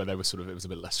 Yeah. where they were sort of, it was a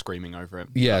bit less screaming over it.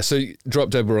 Yeah, so Drop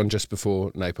Dead were on just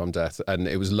before Napalm Death, and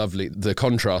it was lovely. The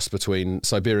contrast between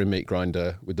Siberian Meat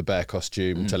Grinder with the bear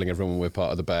costume, telling everyone we're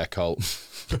part of the bear cult,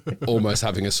 almost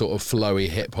having a sort of flowy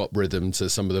hip-hop rhythm to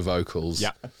some of the vocals.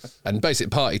 Yeah. And basic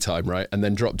party time, right? And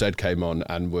then Drop Dead came on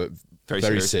and were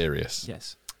very serious.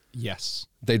 Yes. Yes.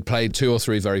 They'd played 2 or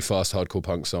 3 very fast hardcore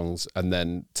punk songs and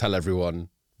then tell everyone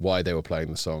why they were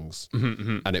playing the songs.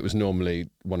 And it was normally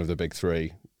one of the big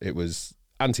 3. It was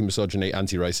anti-misogyny,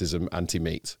 anti-racism,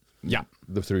 anti-meat. Yeah.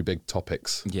 The 3 big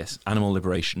topics. Yes. Animal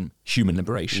liberation, human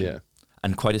liberation. Yeah.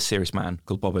 And quite a serious man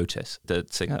called Bob Otis, the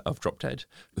singer of Drop Dead,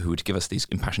 who would give us these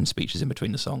impassioned speeches in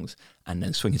between the songs and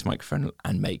then swing his microphone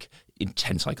and make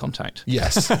intense eye contact.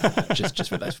 Yes. just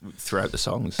with us throughout the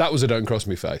songs. That was a don't cross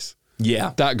me face.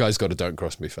 Yeah. That guy's got a don't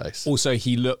cross me face. Also,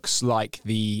 he looks like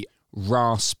the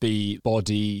raspy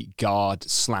bodyguard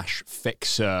 /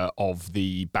 fixer of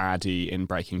the baddie in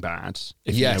Breaking Bad.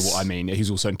 If you know what I mean. He's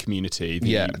also in Community,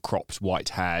 the cropped white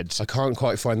head. I can't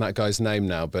quite find that guy's name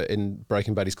now, but in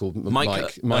Breaking Bad he's called Mike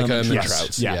Yes.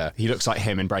 Ehrmantraut. Yeah. He looks like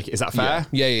him in Breaking. Is that fair?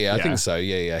 Yeah. I think so.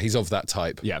 Yeah. He's of that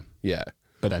type. Yeah. Yeah.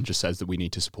 But then just says that we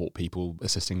need to support people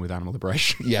assisting with animal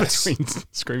liberation. Yes. Between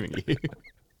screaming at you.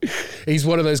 He's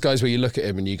one of those guys where you look at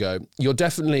him and you go, you're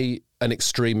definitely an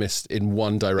extremist in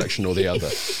one direction or the other.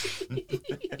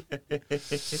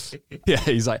 Yeah,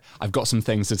 he's like, I've got some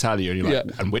things to tell you. And you're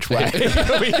like, and which way?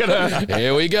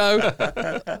 Here we go.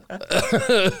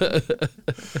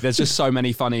 There's just so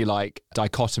many funny like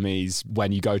dichotomies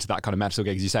when you go to that kind of metal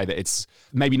gigs. You say that it's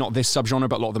maybe not this subgenre,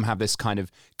 but a lot of them have this kind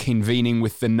of convening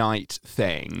with the night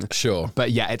thing. Sure.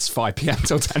 But yeah, it's 5 p.m.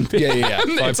 till 10 p.m. Yeah. 5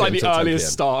 It's like p.m. the till 10 earliest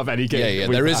p.m. start of any gig. Yeah.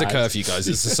 There is a curfew, guys.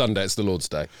 It's a Sunday. It's the Lord's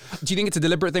Day. Do you think it's a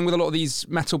deliberate thing with a lot of these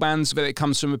metal bands that it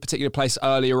comes from a particular place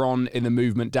earlier on in the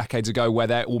movement decades ago where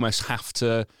they almost have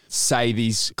to say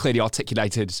these clearly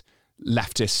articulated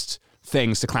leftist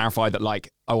things to clarify that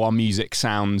like, oh, our music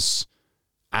sounds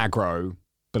aggro,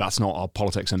 but that's not, our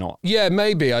politics are not. Yeah,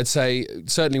 maybe. I'd say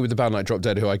certainly with the band like Drop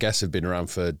Dead, who I guess have been around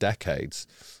for decades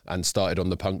and started on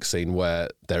the punk scene where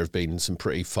there have been some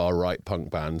pretty far right punk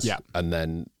bands and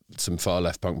then some far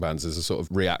left punk bands as a sort of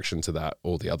reaction to that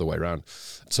or the other way around.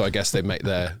 So I guess they make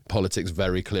their politics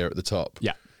very clear at the top.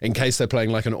 Yeah. In case they're playing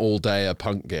like an all-day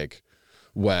punk gig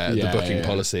where the booking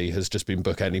policy has just been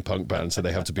book any punk band, so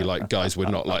they have to be like, guys, we're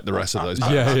not like the rest of those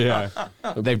bands. Yeah.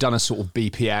 They've done a sort of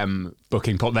BPM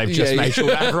booking policy. They've just made sure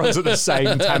that everyone's at the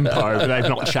same tempo, but they've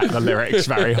not checked the lyrics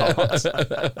very hard.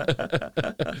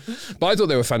 But I thought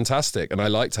they were fantastic, and I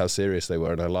liked how serious they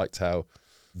were, and I liked how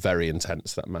very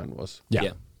intense that man was.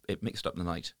 Yeah. It mixed up the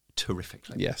night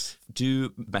terrifically. Yes.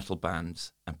 Do metal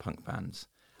bands and punk bands,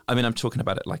 I mean, I'm talking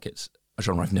about it like it's a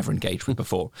genre I've never engaged with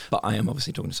before, but I am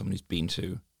obviously talking to someone who's been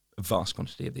to a vast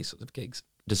quantity of these sorts of gigs.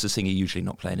 Does the singer usually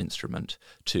not play an instrument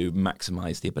to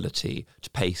maximise the ability to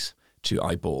pace, to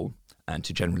eyeball, and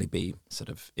to generally be sort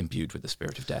of imbued with the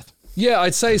spirit of death? Yeah,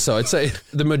 I'd say so. I'd say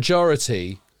the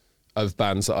majority of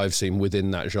bands that I've seen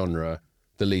within that genre,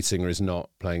 the lead singer is not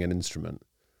playing an instrument.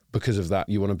 Because of that,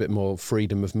 you want a bit more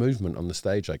freedom of movement on the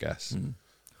stage, I guess. Mm.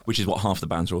 Which is what half the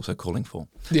bands are also calling for.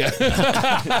 Yeah.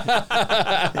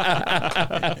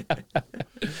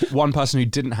 One person who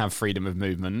didn't have freedom of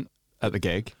movement at the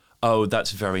gig Oh,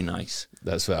 that's very nice.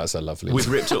 That's a lovely... We've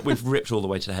ripped all the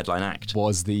way to the headline act.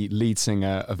 was the lead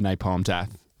singer of Napalm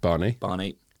Death, Barney.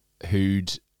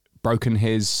 who'd broken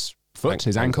his foot,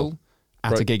 his ankle,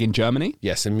 at a gig in Germany.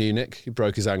 Yes, in Munich. He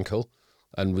broke his ankle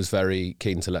and was very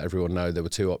keen to let everyone know there were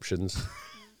two options.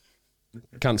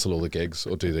 Cancel all the gigs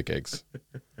or do the gigs.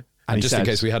 And just in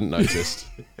case we hadn't noticed,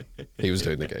 he was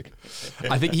doing the gig.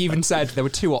 I think he even said there were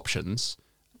two options: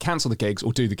 cancel the gigs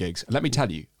or do the gigs. And let me tell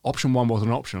you, option one wasn't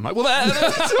an option. I'm like, well,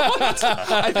 that's what?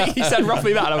 I think he said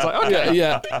roughly that. And I was like, okay.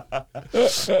 Yeah.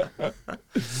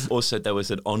 Also, there was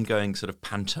an ongoing sort of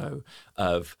panto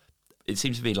of, it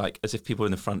seemed to be like as if people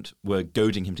in the front were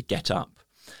goading him to get up.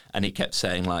 And he kept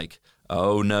saying like,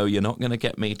 oh no, you're not going to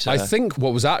get me to... I think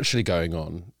what was actually going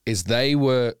on is they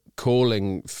were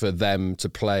calling for them to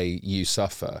play You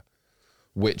Suffer,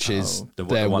 which is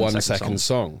their 1 second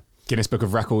song. Guinness Book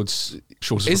of Records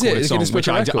shortest Is it recorded a song, Guinness Book which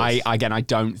of Records? I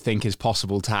don't think is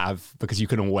possible to have, because you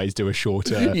can always do a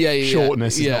shorter. Yeah.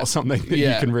 Shortness is not something that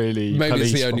you can really. Maybe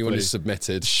it's the police only one properly. who's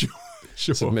submitted.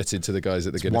 Sure. Submitted to the guys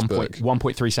at the Guinness Book.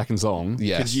 1.3 seconds long.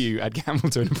 Yes. Could you, Ed Gamble,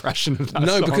 do an impression of that?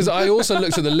 No, song? because I also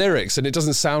looked at the lyrics and it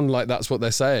doesn't sound like that's what they're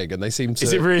saying, and they seem to.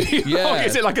 Is it really? Yeah. long?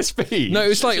 Is it like a speed? No,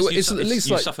 it's like Just it's at least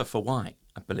You like. Suffer for Why,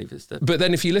 I believe is the... But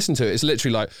then if you listen to it, it's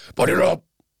literally like put it up.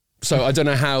 So I don't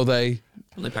know how they've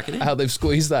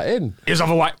squeezed that in. Is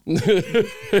other white.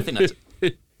 I think that's...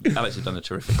 Alex has done a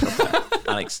terrific job there.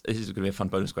 Alex, this is going to be a fun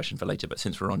bonus question for later, but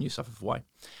since we're on You Suffer for Why,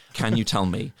 can you tell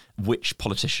me which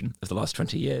politician of the last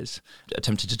 20 years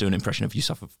attempted to do an impression of You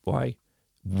Suffer for Why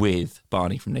with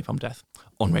Barney from Napalm Death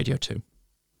on Radio 2?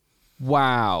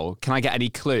 Wow. Can I get any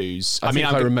clues? I mean,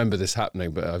 I remember this happening,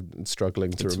 but I'm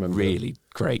struggling to remember. Really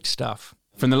great stuff.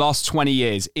 From the last 20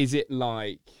 years, is it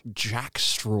like Jack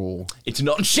Straw? It's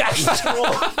not Jack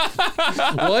Straw.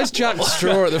 Why is Jack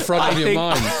Straw at the front of your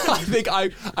mind? I think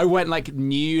I went like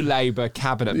New Labour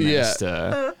cabinet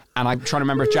minister, and I'm trying to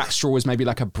remember if Jack Straw was maybe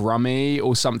like a Brummie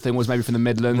or something, was maybe from the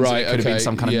Midlands. Right, It could have been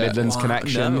some kind of Midlands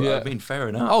connection. No, I mean, fair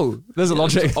enough. Oh, there's a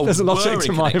logic. There's a logic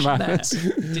to my madness.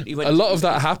 A lot of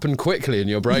that happened quickly in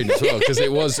your brain as well, because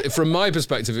it was, from my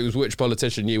perspective, it was which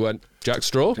politician you went, Jack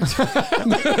Straw?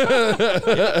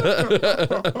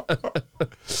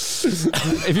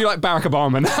 If you like Barack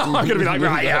Obama now, I'm going to be like,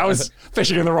 right, yeah, I was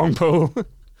fishing in the wrong pool.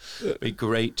 It'd be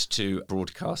great to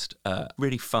broadcast a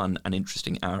really fun and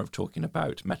interesting hour of talking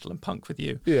about metal and punk with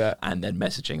you. Yeah. And then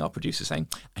messaging our producer saying,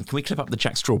 and can we clip up the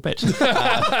Jack Straw bit?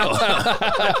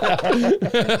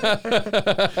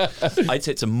 I'd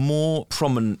say it's a more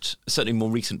prominent, certainly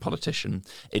more recent politician.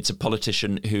 It's a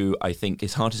politician who I think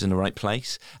his heart is in the right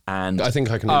place. And I think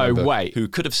I can remember. Oh, wait. who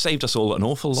could have saved us all an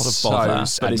awful lot of So bother. Ed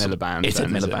Miliband It's Ed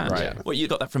then, is it? Miliband. Right. Well, you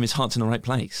got that from his heart's in the right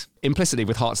place. Implicitly,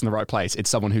 with heart's in the right place, it's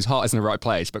someone whose heart is in the right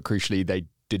place, but crucially, they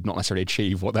did not necessarily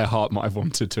achieve what their heart might have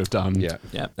wanted to have done. Yeah.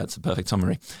 Yeah, that's the perfect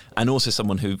summary. And also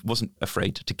someone who wasn't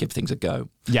afraid to give things a go.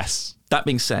 Yes. That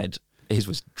being said, his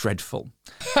was dreadful.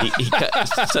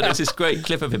 So there's this great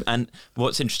clip of him. And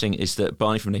what's interesting is that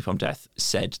Barney from Napalm Death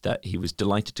said that he was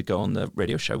delighted to go on the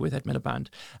radio show with Ed Miliband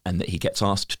and that he gets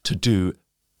asked to do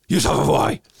You Suffer for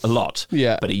Why a lot,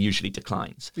 but he usually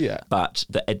declines. Yeah. But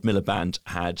the Ed Miliband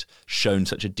had shown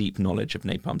such a deep knowledge of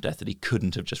Napalm Death that he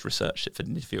couldn't have just researched it for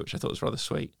the interview, which I thought was rather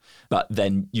sweet. But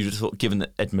then you'd have thought, given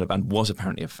that Ed Miliband was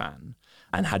apparently a fan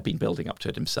and had been building up to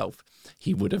it himself,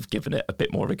 he would have given it a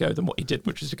bit more of a go than what he did,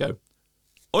 which was to go,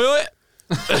 oi, oi,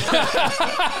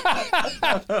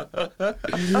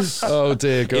 Oh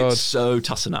dear God! It's so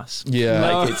Tussin-us. Yeah.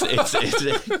 Like it's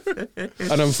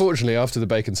And unfortunately, after the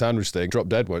bacon sandwich thing, Drop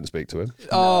Dead won't speak to him.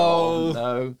 Oh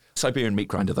no! Siberian meat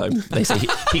grinder, though. They say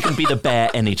he can be the bear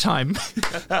anytime.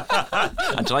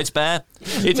 And tonight's bear,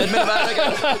 it's Ed Miliband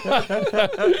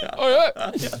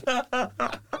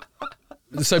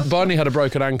again. So Barney had a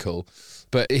broken ankle,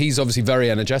 but he's obviously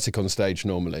very energetic on stage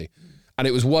normally. And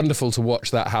it was wonderful to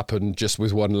watch that happen just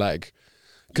with one leg.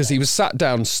 Because he was sat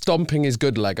down, stomping his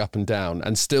good leg up and down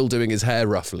and still doing his hair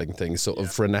ruffling thing, sort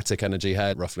of frenetic energy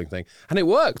hair ruffling thing. And it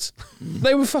worked.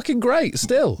 They were fucking great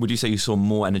still. Would you say you saw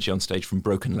more energy on stage from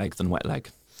broken leg than wet leg?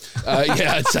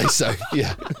 Yeah, I'd say so,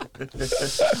 yeah.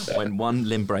 When one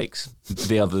limb breaks,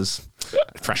 the others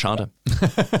thrash harder.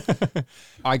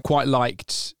 I quite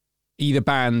liked either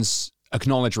band's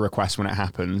acknowledge a request when it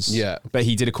happens. Yeah. But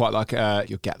he did it quite like,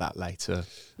 you'll get that later.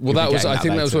 Well, that was, I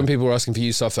think that was when people were asking for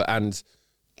You Suffer and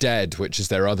Dead, which is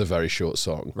their other very short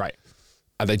song. Right.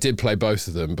 And they did play both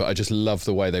of them, but I just love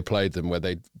the way they played them, where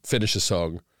they'd finish a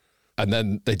song and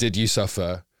then they did You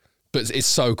Suffer, but it's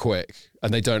so quick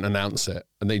and they don't announce it.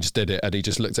 And they just did it and he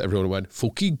just looked at everyone and went,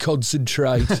 fucking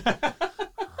concentrate.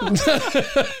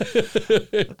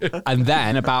 And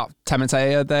then about 10 minutes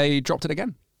later, they dropped it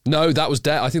again. No, that was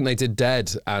Dead. I think they did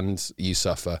Dead and You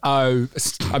Suffer. Oh.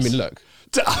 I mean, look,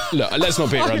 let's not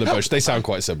beat around the bush. They sound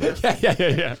quite similar.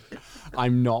 Yeah.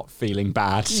 I'm not feeling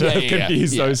bad to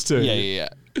confuse those two. Yeah.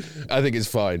 I think it's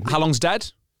fine. How long's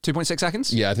Dead? 2.6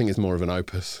 seconds? Yeah, I think it's more of an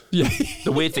opus. Yeah.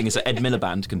 The weird thing is that Ed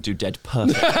Miliband can do Dead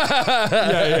perfect.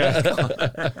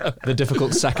 The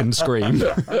difficult second scream.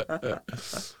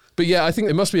 But yeah, I think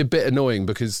it must be a bit annoying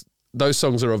because those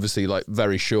songs are obviously like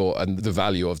very short and the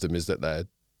value of them is that they're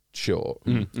short.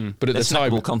 But at There's the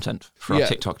time, snackable content for our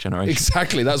TikTok generation.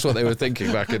 Exactly, that's what they were thinking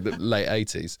back in the late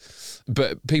 80s.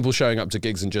 But people showing up to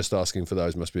gigs and just asking for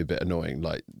those must be a bit annoying,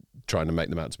 like trying to make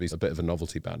them out to be a bit of a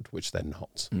novelty band, which they're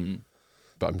not.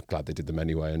 But I'm glad they did them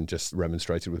anyway and just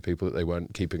remonstrated with people that they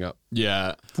weren't keeping up.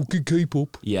 Yeah. Fucking keep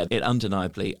up. Yeah, it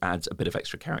undeniably adds a bit of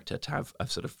extra character to have a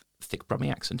sort of thick Brummy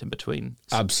accent in between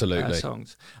Absolutely.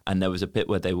 songs. And there was a bit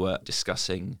where they were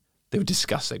conducting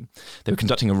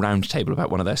a round table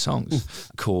about one of their songs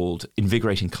called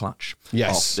Invigorating Clutch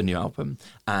off the new album.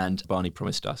 And Barney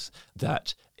promised us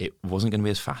that it wasn't going to be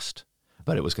as fast,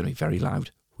 but it was going to be very loud,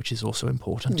 which is also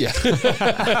important. Yeah.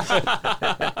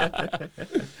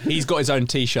 He's got his own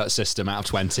T-shirt system out of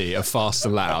 20 of fast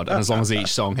and loud, and as long as each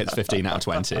song hits 15 out of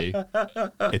 20,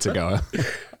 it's a goer.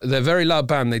 They're a very loud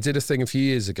band. They did a thing a few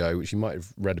years ago, which you might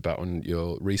have read about on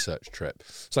your research trip.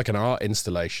 It's like an art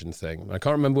installation thing. I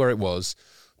can't remember where it was,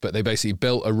 but they basically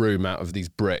built a room out of these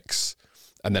bricks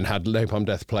and then had Napalm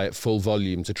Death play at full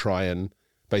volume to try and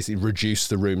basically reduce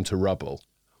the room to rubble.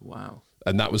 Wow.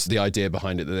 And that was the idea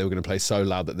behind it, that they were going to play so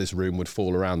loud that this room would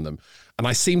fall around them. And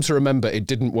I seem to remember it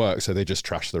didn't work, so they just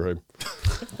trashed the room.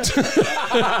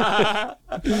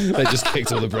 They just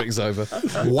kicked all the bricks over.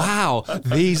 Wow,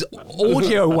 these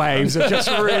audio waves have just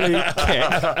really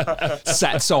kicked.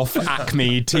 Sets off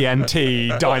Acme,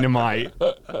 TNT, Dynamite.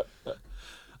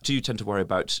 Do you tend to worry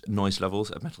about noise levels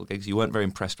at metal gigs? You weren't very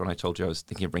impressed when I told you I was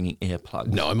thinking of bringing earplugs.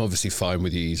 No, I'm obviously fine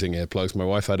with you using earplugs. My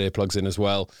wife had earplugs in as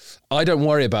well. I don't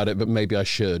worry about it, but maybe I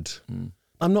should.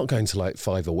 I'm not going to like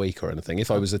 5 a week or anything.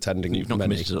 If I was attending You've not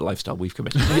many. committed to the lifestyle we've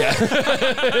committed. Yeah.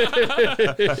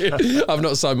 I've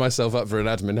not signed myself up for an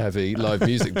admin-heavy live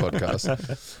music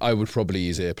podcast. I would probably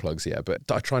use earplugs, yeah, but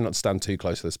I try not to stand too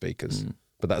close to the speakers.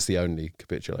 But that's the only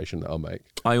capitulation that I'll make.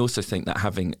 I also think that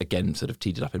having, again, sort of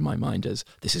teed it up in my mind as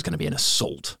this is going to be an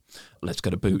assault. Let's go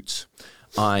to Boots.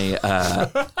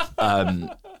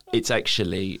 It's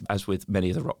actually, as with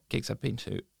many of the rock gigs I've been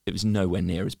to, it was nowhere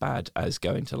near as bad as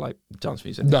going to like dance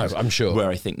music. No, I'm sure. Where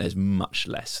I think there's much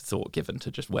less thought given to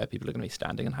just where people are going to be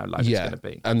standing and how loud it's going to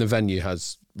be. And the venue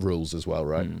has rules as well,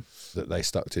 right? That they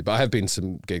stuck to. But I have been to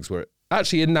some gigs where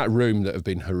actually in that room that have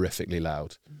been horrifically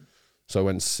loud. So I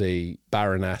went to see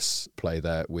Baroness play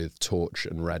there with Torch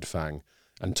and Red Fang,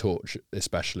 and Torch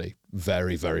especially,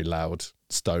 very, very loud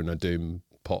stoner doom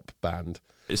pop band.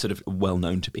 It's sort of well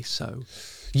known to be so.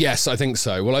 Yes, I think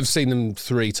so. Well, I've seen them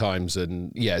 3 times,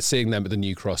 and yeah, seeing them at the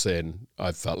New Cross Inn,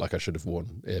 I felt like I should have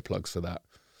worn earplugs for that.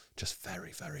 Just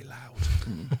very, very loud.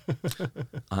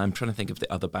 I'm trying to think of the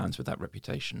other bands with that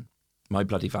reputation. My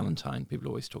Bloody Valentine, people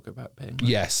always talk about being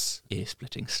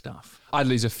ear-splitting stuff. I'd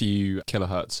lose a few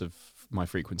kilohertz of my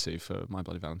frequency for My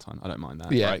Bloody Valentine. I don't mind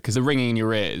that. Yeah. Right? Because the ringing in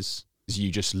your ears is you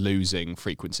just losing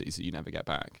frequencies that you never get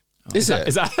back. Is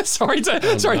it? Sorry. No.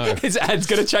 His head's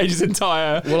going to change his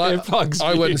entire earplugs.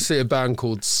 I went to see a band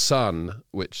called Sun,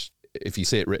 which, if you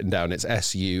see it written down, it's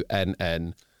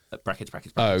SUNN, Brackets.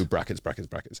 Oh, brackets.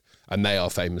 And they are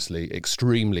famously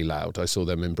extremely loud. I saw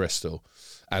them in Bristol.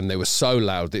 And they were so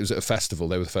loud. It was at a festival.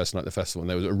 They were the first night at the festival. And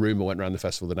there was a rumour went around the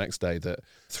festival the next day that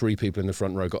 3 people in the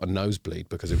front row got a nosebleed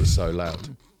because it was so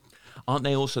loud. Aren't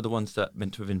they also the ones that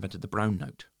meant to have invented the brown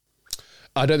note?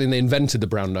 I don't think they invented the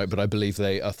brown note, but I believe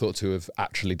they are thought to have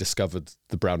actually discovered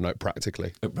the brown note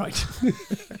practically. Right. So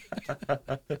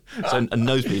a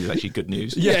nosebleed is actually good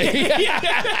news. Yeah.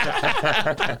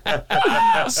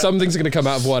 Something's going to come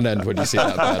out of one end when you see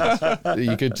that band.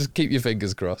 You could just keep your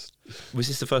fingers crossed. Was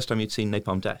this the first time you'd seen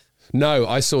Napalm Death? No,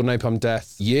 I saw Napalm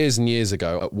Death years and years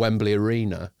ago at Wembley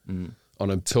Arena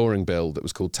on a touring bill that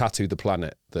was called Tattoo the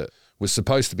Planet, that was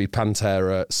supposed to be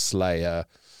Pantera, Slayer,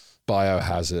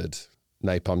 Biohazard,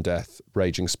 Napalm Death,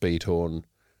 Raging Speedhorn,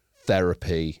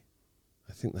 Therapy.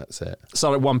 I think that's it.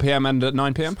 Start at 1 p.m. and at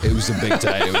 9 p.m? It was a big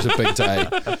day.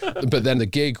 But then the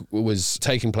gig was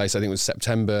taking place, I think it was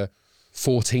September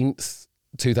 14th,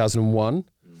 2001.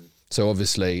 So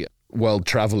obviously world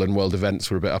travel and world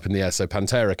events were a bit up in the air. So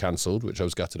Pantera cancelled, which I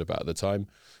was gutted about at the time.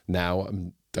 Now,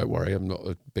 don't worry, I'm not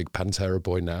a big Pantera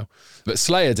boy now. But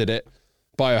Slayer did it,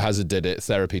 Biohazard did it,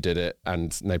 Therapy did it,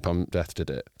 and Napalm Death did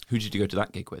it. Who did you go to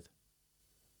that gig with?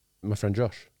 My friend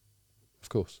Josh, of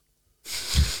course.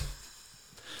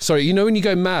 Sorry, you know when you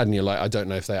go mad and you're like, I don't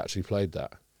know if they actually played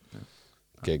that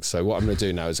gig. So what I'm going to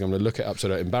do now is I'm going to look it up so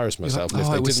I don't embarrass myself.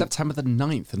 Like, it was September the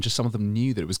 9th and just some of them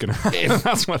knew that it was going to happen.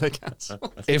 That's why they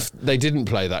cancelled. If they didn't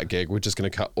play that gig, we're just going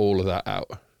to cut all of that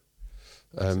out.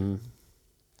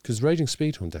 Because Raging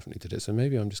Speedhorn definitely did it, so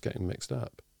maybe I'm just getting mixed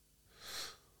up.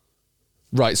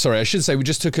 Right, sorry, I should say we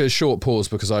just took a short pause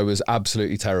because I was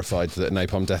absolutely terrified that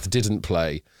Napalm Death didn't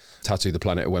play Tattoo the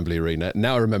Planet at Wembley Arena.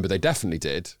 Now I remember they definitely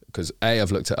did, because A,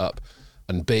 I've looked it up,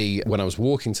 and B, when I was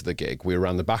walking to the gig, we were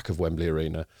around the back of Wembley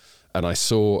Arena, and I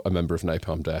saw a member of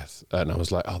Napalm Death, and I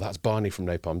was like, oh, that's Barney from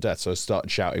Napalm Death. So I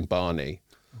started shouting Barney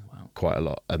quite a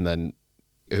lot, and then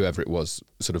whoever it was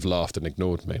sort of laughed and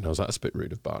ignored me, and I was like, that's a bit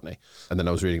rude of Barney. And then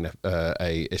I was reading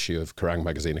a issue of Kerrang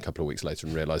magazine a couple of weeks later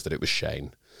and realised that it was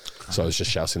Shane. So I was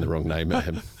just shouting the wrong name at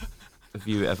him. Have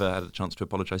you ever had a chance to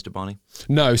apologise to Barney?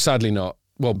 No, sadly not.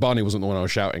 Well, Barney wasn't the one I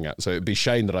was shouting at, so it'd be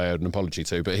Shane that I owed an apology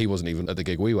to, but he wasn't even at the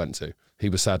gig we went to. He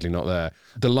was sadly not there.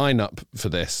 The lineup for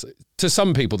this, to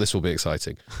some people this will be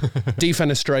exciting.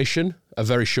 Defenestration, a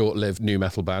very short-lived new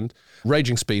metal band.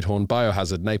 Raging Speedhorn,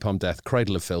 Biohazard, Napalm Death,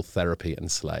 Cradle of Filth, Therapy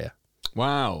and Slayer.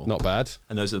 Wow. Not bad.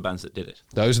 And those are the bands that did it?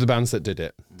 Those are the bands that did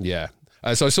it, yeah.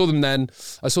 So I saw them then.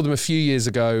 I saw them a few years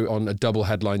ago on a double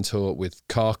headline tour with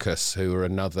Carcass, who are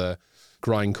another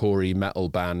grindcore metal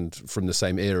band from the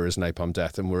same era as Napalm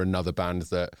Death, and were another band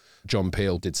that John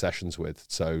Peel did sessions with.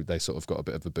 So they sort of got a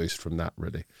bit of a boost from that,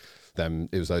 really.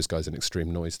 It was those guys in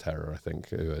Extreme Noise Terror, I think,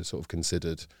 who are sort of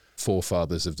considered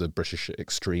forefathers of the British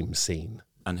extreme scene.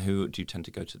 And who do you tend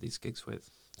to go to these gigs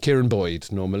with? Kieran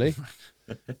Boyd, normally.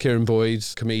 Kieran Boyd,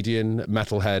 comedian,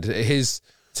 metalhead. His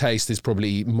taste is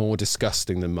probably more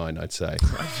disgusting than mine, I'd say.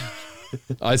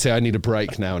 I'd say I need a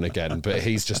break now and again, but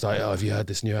he's just like, oh, have you heard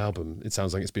this new album? It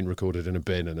sounds like it's been recorded in a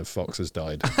bin and a fox has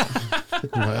died. I'm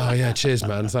like, oh yeah, cheers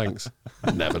man, thanks.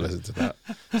 Never listened to that.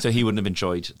 So he wouldn't have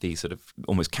enjoyed the sort of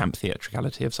almost camp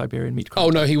theatricality of Siberian Meat Grinder?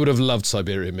 Oh no, he would have loved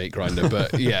Siberian Meat Grinder,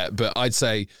 but yeah, but I'd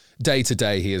say day to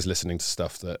day he is listening to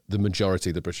stuff that the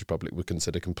majority of the British public would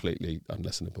consider completely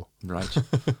unlistenable. Right.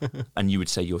 And you would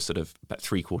say you're sort of about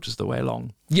 3/4 of the way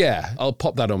along? Yeah, I'll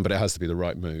pop that on, but it has to be the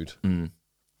right mood. Mm.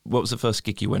 What was the first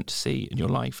gig you went to see in your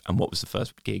life, and what was the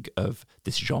first gig of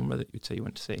this genre that you'd say you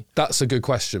went to see? That's a good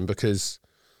question, because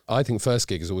I think first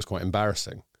gig is always quite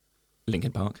embarrassing.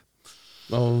 Linkin Park.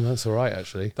 Oh, that's all right,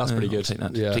 actually. That's pretty good. I'll take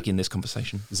that, Yeah. particularly in this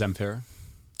conversation. Zemfira.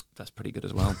 That's pretty good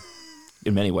as well.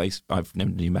 In many ways, I've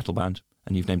named a new metal band,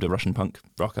 and you've named a Russian punk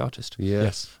rock artist. Yeah.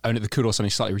 Yes. Only the kudos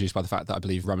only slightly reduced by the fact that I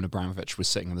believe Roman Abramovich was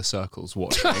sitting in the circles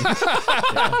watching.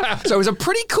 So it was a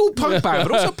pretty cool punk band,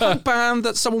 but also a punk band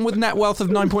that someone with net wealth of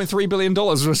 $9.3 billion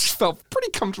felt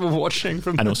pretty comfortable watching.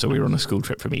 From And also, we were on a school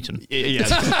trip from Eton. yeah,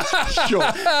 sure.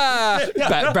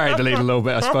 Buried the lead a little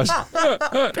bit, I suppose.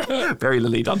 Bury the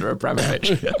lead under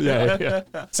Abramovich. Yeah.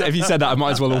 So if you said that, I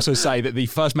might as well also say that the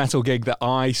first metal gig that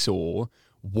I saw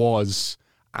was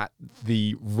at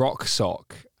the Rock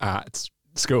Sock at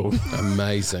school.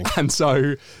 Amazing. And so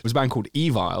it was a band called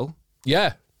Evil.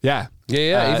 Yeah. Yeah.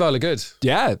 Evil are good.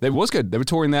 Yeah, it was good. They were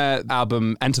touring their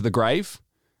album Enter the Grave,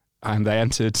 and they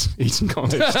entered Eton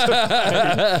College.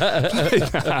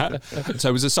 So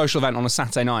it was a social event on a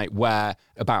Saturday night where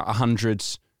about 100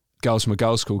 girls from a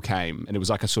girls' school came, and it was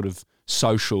like a sort of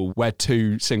social where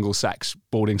 2 single-sex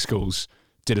boarding schools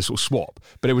did a sort of swap.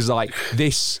 But it was like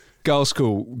this girls'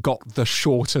 school got the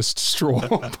shortest straw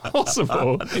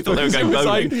possible. They thought they were going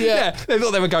bowling. They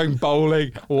thought they were going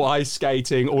bowling or ice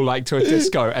skating or like to a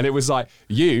disco. And it was like,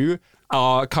 you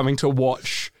are coming to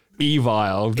watch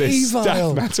Evil, this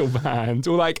death metal band.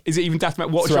 Or like, is it even death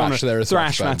metal? What Thrash, genre? they're a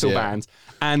thrash band, metal yeah. band.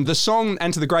 And the song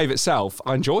Enter the Grave itself,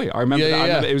 I enjoy it. I remember that. I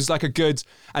remember it was like a good,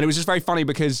 and it was just very funny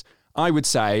because I would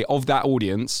say of that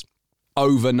audience,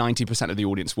 over 90% of the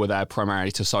audience were there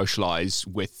primarily to socialise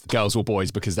with girls or boys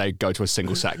because they go to a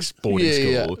single-sex boarding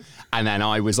school. Yeah. And then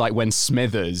I was like, when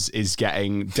Smithers is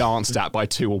getting danced at by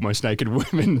two almost naked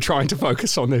women trying to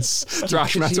focus on this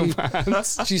thrash metal band.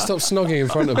 She stopped snogging in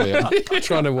front of me and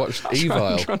trying to watch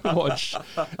Evil. Trying to watch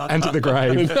Enter the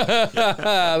Grave.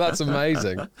 That's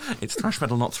amazing. It's thrash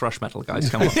metal, not thrush metal, guys.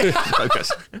 Come on, focus.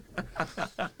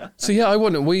 So yeah, I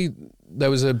wonder, there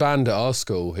was a band at our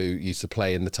school who used to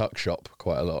play in the tuck shop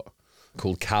quite a lot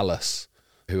called Callous,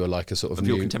 who are like a sort of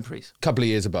your contemporaries. Couple of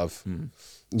years above.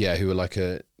 Yeah, who were like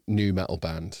a new metal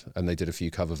band, and they did a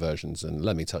few cover versions, and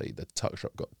let me tell you, the tuck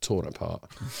shop got torn apart.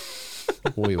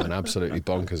 We went absolutely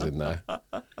bonkers in there.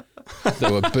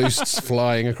 There were boosts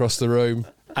flying across the room.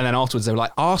 And then afterwards they were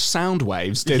like, our sound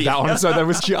waves did that one, so there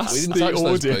was just we didn't the touch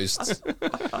those audience. boosts.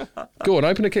 Go on,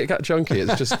 open a Kit Kat Junkie.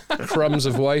 It's just crumbs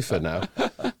of wafer now.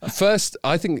 First,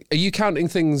 I think, are you counting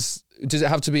things, does it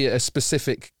have to be a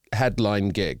specific headline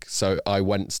gig? So I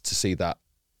went to see that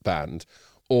band.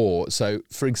 Or, so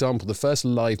for example, the first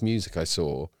live music I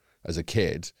saw as a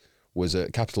kid was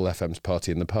at Capital FM's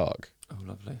Party in the Park. Oh,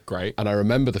 lovely. Great. And I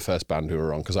remember the first band who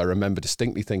were on because I remember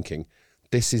distinctly thinking,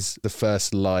 this is the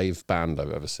first live band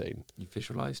I've ever seen. You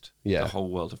visualised the whole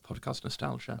world of podcast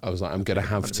nostalgia. I was like, I'm going to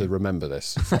have to remember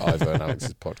this for Ivo and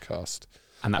Alex's podcast.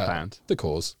 And that band. The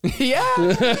Cause. Yeah.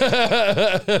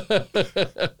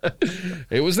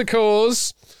 It was The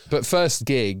Cause. But first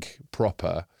gig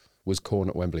proper was Korn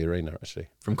at Wembley Arena, actually.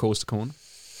 From Cause to Corn.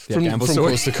 From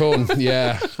Cause to Corn,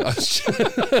 yeah.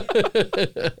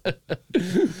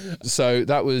 So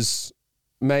that was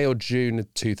May or June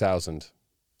of 2000.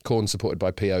 Korn supported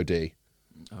by POD.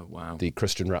 Oh, wow. The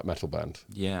Christian rap metal band.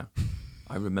 Yeah.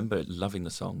 I remember loving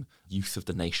the song Youth of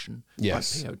the Nation by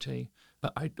POD.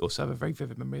 But I also have a very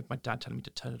vivid memory of my dad telling me to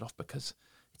turn it off because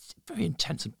it's very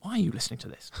intense. And why are you listening to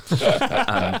this?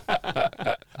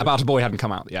 About a Boy hadn't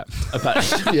come out yet.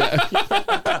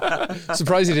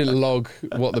 Surprised he didn't log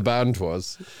what the band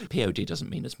was. POD doesn't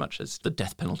mean as much as the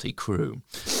Death Penalty Crew.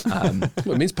 Well,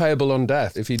 it means payable on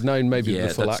death. If he'd known maybe the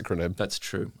full acronym. That's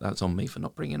true. That's on me for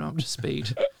not bringing him up to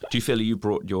speed. Do you feel you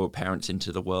brought your parents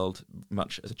into the world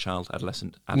much as a child,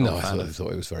 adolescent, adult? No, I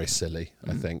thought it was very silly,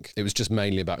 I think. It was just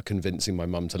mainly about convincing my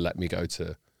mum to let me go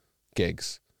to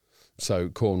gigs. So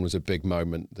Korn was a big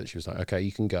moment that she was like, okay,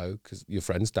 you can go because your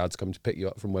friend's dad's coming to pick you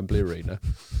up from Wembley Arena.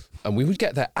 And we would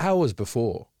get there hours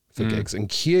before for gigs and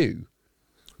queue.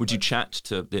 Would you chat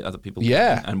to the other people?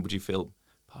 Yeah. And would you feel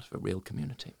part of a real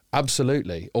community?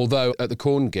 Absolutely. Although at the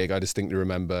Korn gig, I distinctly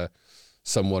remember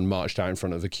someone marched out in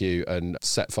front of the queue and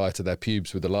set fire to their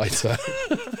pubes with a lighter.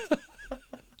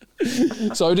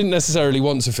 So I didn't necessarily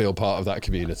want to feel part of that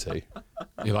community.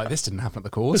 You're like, this didn't happen at the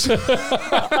Cause.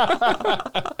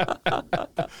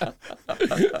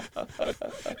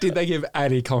 Did they give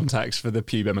any context for the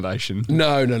pube immolation?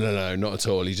 No, not at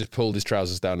all. He just pulled his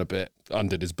trousers down a bit,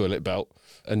 undid his bullet belt,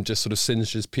 and just sort of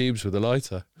singed his pubes with a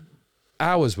lighter.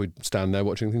 Hours we'd stand there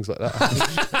watching things like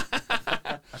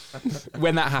that.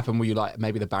 When that happened, were you like,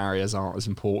 maybe the barriers aren't as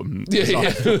important?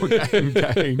 Yeah.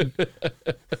 Game.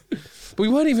 We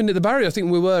weren't even at the barrier. I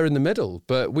think we were in the middle,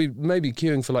 but we may be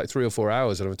queuing for like 3 or 4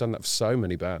 hours, and I've done that for so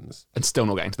many bands. And still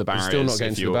not getting to the barriers. Still not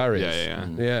getting to the barriers.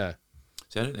 Yeah.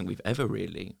 So I don't think we've ever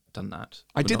really done that.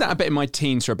 I did that a bit in my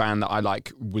teens for a band that I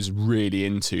like was really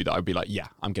into, that I'd be like, yeah,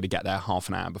 I'm going to get there half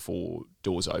an hour before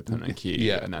doors open and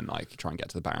queue, and then like try and get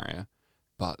to the barrier.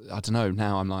 But I don't know,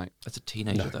 now I'm like... As a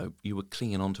teenager, though, you were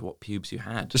clinging on to what pubes you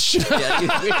had.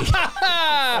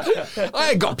 I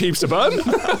ain't got pubes to burn.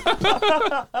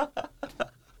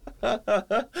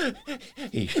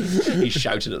 He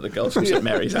shouted at the girl from St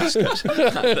Mary's Ascot.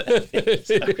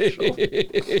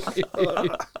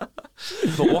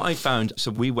 But what I found,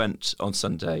 so we went on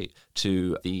Sunday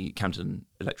to the Camden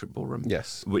Electric Ballroom,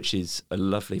 which is a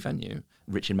lovely venue,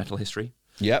 rich in metal history.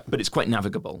 Yep. But it's quite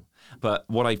navigable. But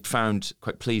what I found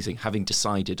quite pleasing, having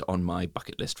decided on my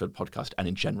bucket list for the podcast and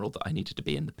in general that I needed to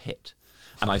be in the pit,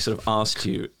 and I sort of asked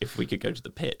you if we could go to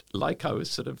the pit, like I was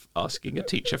sort of asking a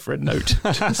teacher for a note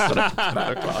to sort of come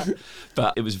out of class.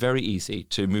 But it was very easy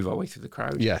to move our way through the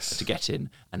crowd, to get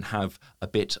in and have a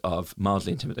bit of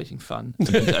mildly intimidating fun and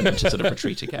then to sort of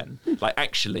retreat again. Like,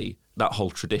 actually, that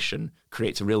whole tradition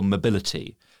creates a real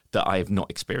mobility that I have not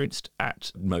experienced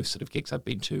at most sort of gigs I've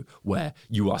been to, where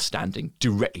you are standing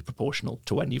directly proportional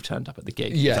to when you've turned up at the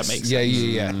gig. Yes, If that makes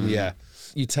sense. yeah.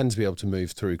 You tend to be able to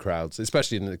move through crowds,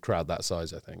 especially in a crowd that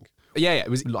size, I think. Yeah, it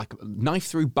was like knife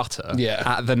through butter Yeah.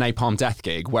 at the Napalm Death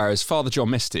gig, whereas Father John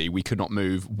Misty, we could not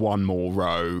move one more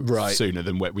row sooner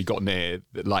than we got near.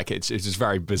 Like, it's just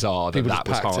very bizarre that People that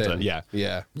was just packed harder. in. Yeah.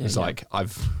 Yeah. It's like,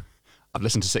 I've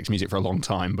listened to Six music for a long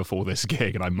time before this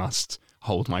gig, and I must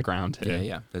hold my ground here.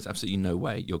 Yeah. There's absolutely no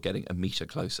way you're getting a metre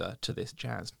closer to this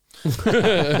jazz.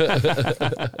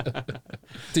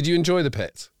 Did you enjoy the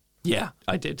pit? Yeah,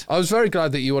 I did. I was very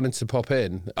glad that you wanted to pop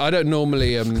in. I don't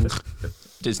normally...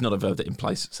 It's not a verb that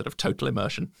implies sort of total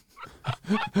immersion.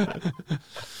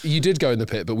 You did go in the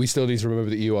pit, but we still need to remember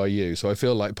that you are you. So I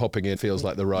feel like popping in feels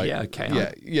like the right... Yeah,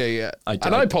 okay. Yeah.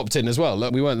 I popped in as well.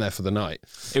 Look, we weren't there for the night.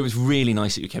 It was really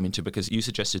nice that you came into, because you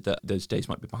suggested that those days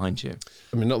might be behind you.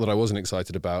 I mean, not that I wasn't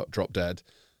excited about Drop Dead.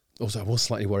 Also, I was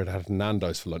slightly worried I had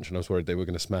Nando's for lunch and I was worried they were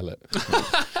going to smell it.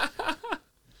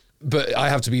 But I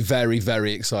have to be very,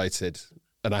 very excited,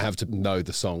 and I have to know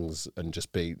the songs and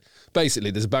just be...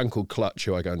 Basically, there's a band called Clutch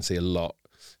who I go and see a lot,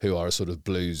 who are a sort of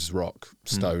blues, rock,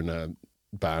 stoner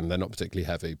band. They're not particularly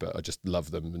heavy, but I just love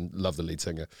them and love the lead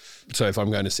singer. So if I'm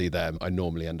going to see them, I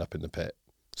normally end up in the pit,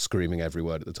 screaming every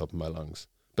word at the top of my lungs.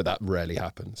 But that rarely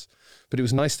happens. But it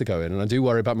was nice to go in, and I do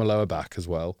worry about my lower back as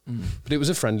well. But it was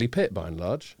a friendly pit by and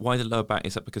large. Why the lower back?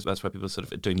 Is that because that's where people are sort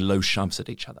of doing low shoves at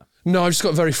each other? No, I've just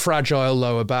got a very fragile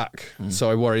lower back. So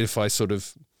I worry if I sort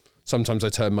of... Sometimes I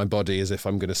turn my body as if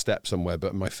I'm going to step somewhere,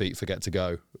 but my feet forget to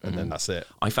go, and then that's it.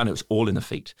 I found it was all in the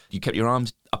feet. You kept your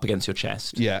arms up against your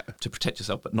chest to protect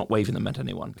yourself, but not waving them at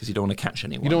anyone, because you don't want to catch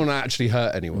anyone. You don't want to actually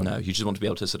hurt anyone. No, you just want to be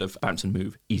able to sort of bounce and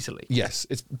move easily. Yes,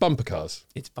 it's bumper cars.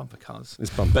 It's bumper cars.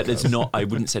 But there's not, I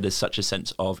wouldn't say there's such a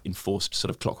sense of enforced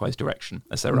sort of clockwise direction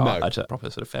as there are at a proper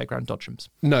sort of fairground dodgems.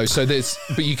 No, so there's,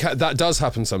 but that does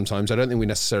happen sometimes. I don't think we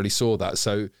necessarily saw that.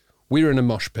 So we were in a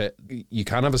mosh pit. You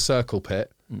can have a circle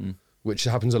pit, which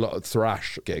happens a lot at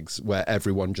thrash gigs, where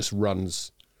everyone just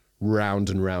runs round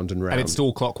and round and round. And it's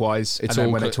all clockwise. It's and then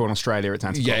all when they tour in Australia, it's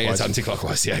anti-clockwise. Yeah, it's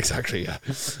anti-clockwise. Yeah, exactly. Yeah.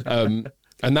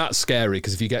 And that's scary,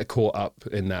 because if you get caught up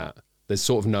in that, there's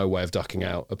sort of no way of ducking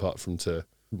out apart from to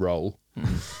roll.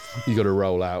 You got to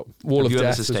roll out. Wall of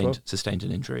Death sustained, as well. sustained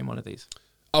an injury in one of these?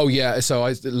 Oh yeah. So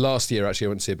last year actually I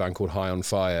went to see a band called High on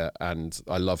Fire, and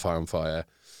I love High on Fire.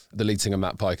 The lead singer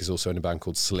Matt Pike is also in a band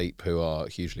called Sleep, who are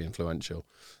hugely influential.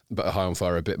 But High on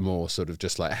Fire are a bit more sort of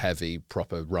just like heavy,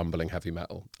 proper rumbling heavy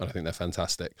metal. And I think they're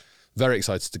fantastic. Very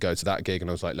excited to go to that gig. And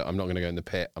I was like, look, I'm not going to go in the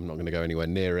pit. I'm not going to go anywhere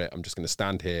near it. I'm just going to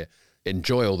stand here,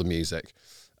 enjoy all the music.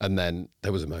 And then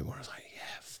there was a moment where I was like, yeah,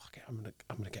 fuck it. I'm going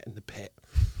to get in the pit.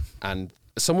 And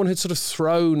someone had sort of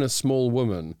thrown a small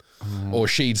woman, or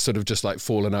she'd sort of just like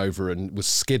fallen over and was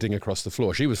skidding across the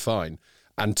floor. She was fine,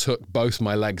 and took both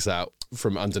my legs out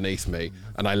from underneath me,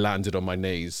 and I landed on my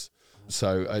knees.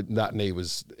 So that knee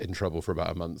was in trouble for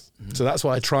about a month. So that's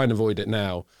why I try and avoid it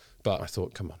now. But I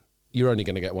thought, come on, you're only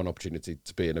going to get one opportunity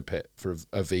to be in a pit for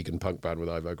a vegan punk band with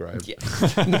Ivo Graham. Yeah.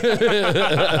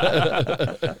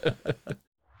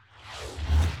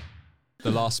 The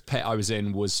last pit I was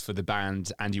in was for the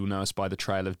band And You Will Know Us by the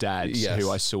Trail of Dead, who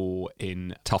I saw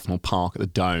in Tufnell Park at the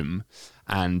Dome.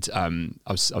 And I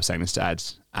was saying this to Ed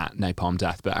at Napalm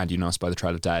Death, but And You Know Us by the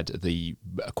Trail of Dead,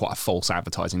 quite a false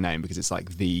advertising name, because it's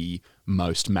like the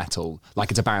most metal. Like,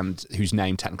 it's a band whose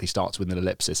name technically starts with an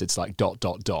ellipsis. It's like ...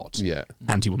 Yeah.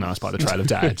 And You Will Know Us by the Trail of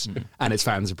Dead. And its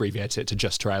fans abbreviate it to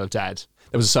just Trail of Dead.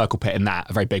 There was a circle pit in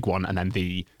that, a very big one, and then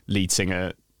the lead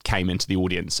singer came into the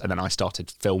audience, and then I started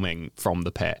filming from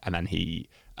the pit, and then he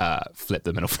flipped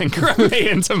the middle finger at me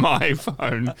into my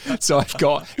phone. So I've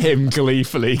got him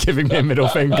gleefully giving me a middle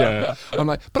finger. I'm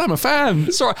like, but I'm a fan.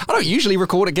 It's all right. I don't usually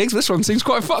record at gigs, but this one seems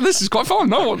quite fun. This is quite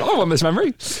fun. I want this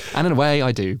memory. And in a way,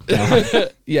 I do.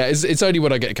 Yeah, it's only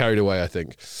when I get carried away, I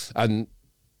think. And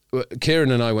Kieran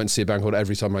and I went to see a band called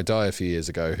Every Time I Die a few years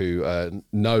ago, who are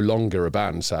no longer a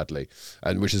band, sadly,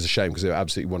 and which is a shame, because they were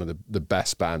absolutely one of the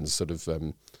best bands, sort of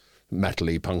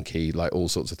metal-y, punky, like all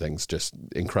sorts of things, just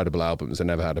incredible albums. They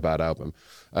never had a bad album.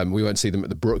 We went to see them at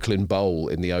the Brooklyn Bowl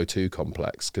in the O2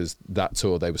 complex, because that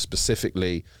tour they were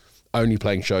specifically only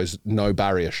playing shows, no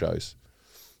barrier shows.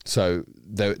 So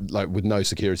they like with no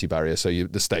security barrier, so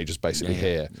the stage was basically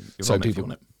here. So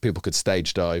people could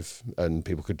stage dive, and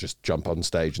people could just jump on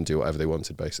stage and do whatever they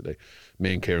wanted, basically.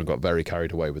 Me and Kieran got very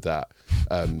carried away with that.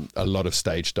 A lot of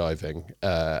stage diving,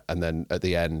 and then at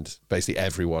the end, basically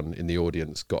everyone in the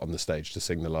audience got on the stage to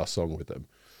sing the last song with them.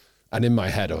 And in my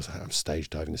head, I was like, I'm stage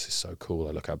diving. This is so cool.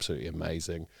 I look absolutely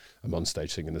amazing. I'm on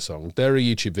stage singing the song. There are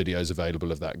YouTube videos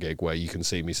available of that gig where you can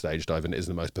see me stage diving. It is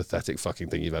the most pathetic fucking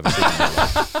thing you've ever seen in your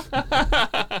life.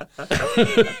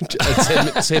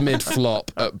 A timid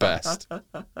flop at best.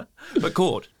 But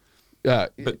caught.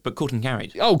 But caught and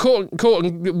carried. Oh, caught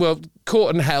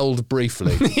and held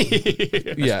briefly.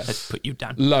 Yeah. Let's put you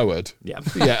down. Lowered. Yeah.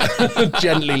 Yeah.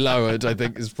 Gently lowered, I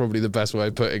think is probably the best way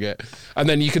of putting it. And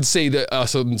then you can see that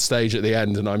us on stage at the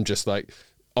end, and I'm just like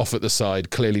off at the side,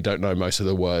 clearly don't know most of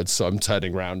the words, so I'm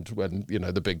turning around when,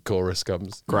 the big chorus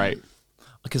comes. Great.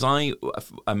 Because I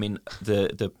mean,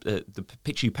 the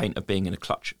picture you paint of being in a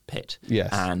clutch pit, yes,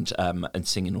 and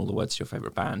singing all the words to your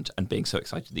favourite band and being so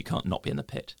excited that you can't not be in the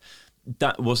pit.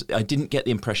 I didn't get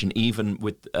the impression, even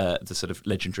with the sort of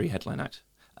legendary headline act,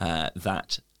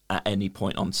 that at any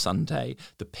point on Sunday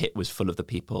the pit was full of the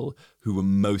people who were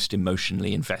most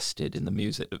emotionally invested in the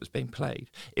music that was being played.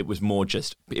 It was more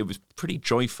just, it was pretty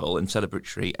joyful and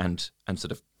celebratory and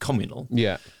sort of communal.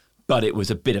 Yeah. But it was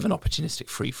a bit of an opportunistic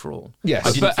free for all.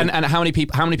 Yes, and how many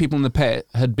people in the pit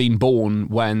had been born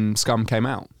when Scum came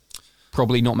out?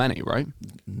 Probably not many, right?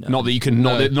 No. Not that you can.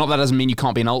 Not that doesn't mean you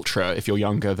can't be an ultra if you're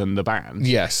younger than the band.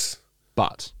 Yes,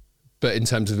 but in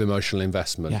terms of emotional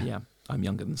investment, yeah, I'm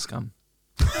younger than Scum.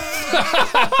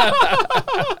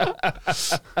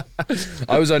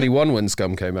 I was only one when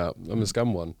Scum came out. I'm a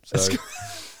Scum one. So.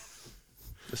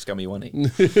 The scummy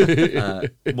one.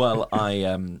 Well,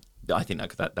 I think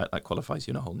that qualifies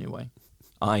you in a whole new way.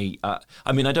 I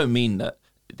mean, I don't mean that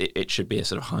it should be a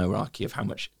sort of hierarchy of how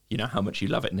much you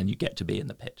love it, and then you get to be in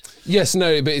the pit. Yes,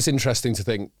 no, but it's interesting to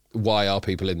think, why are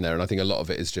people in there? And I think a lot of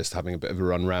it is just having a bit of a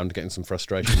run round, getting some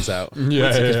frustrations out.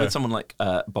 With someone like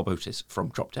Bob Otis from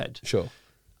Drop Dead, sure,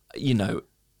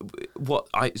 what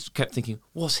I kept thinking,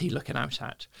 what's he looking out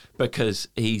at? Because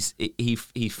he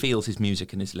feels his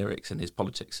music and his lyrics and his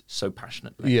politics so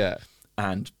passionately. Yeah,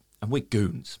 and we're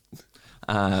goons.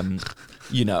 I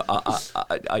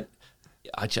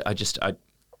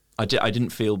didn't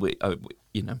feel we'd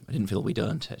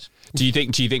earned it. Do you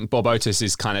think Bob Otis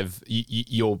is kind of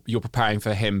you're preparing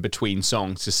for him between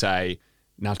songs to say,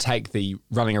 now take the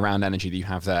running around energy that you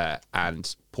have there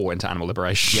and pour into Animal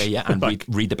Liberation? Yeah, and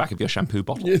read the back of your shampoo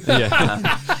bottle.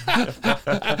 Yeah.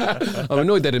 I'm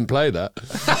annoyed they didn't play that.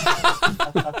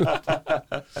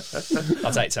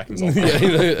 That's 8 seconds off.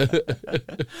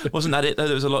 Wasn't that it though?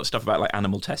 There was a lot of stuff about like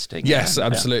animal testing. Yes,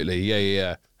 absolutely.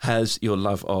 Yeah. Has your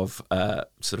love of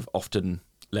sort of often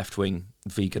left-wing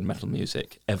vegan metal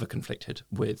music ever conflicted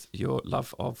with your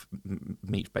love of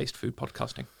meat-based food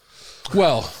podcasting?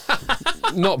 Well,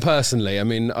 not personally. I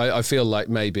mean, I feel like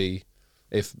maybe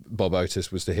if Bob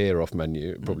Otis was to hear Off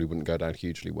Menu, it probably wouldn't go down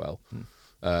hugely well.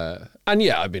 And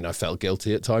yeah, I mean, I felt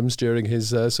guilty at times during his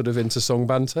sort of inter-song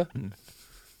banter.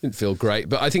 Didn't feel great,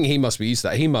 but I think he must be used to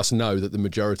that. He must know that the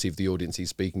majority of the audience he's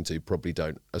speaking to probably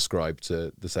don't ascribe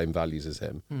to the same values as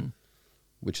him,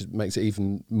 which makes it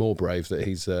even more brave that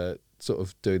he's sort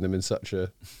of doing them in such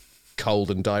a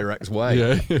cold and direct way.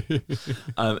 Yeah.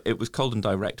 It was cold and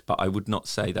direct, but I would not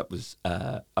say that was.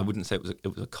 I wouldn't say it was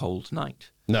a cold night.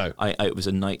 No, it was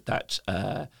a night that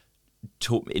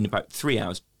taught me in about 3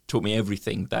 hours. Taught me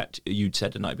everything that you'd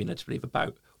said and I'd been led to believe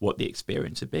about what the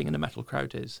experience of being in a metal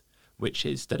crowd is, which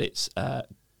is that it's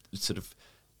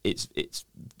it's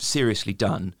seriously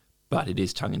done, but it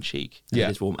is tongue in cheek. Yeah,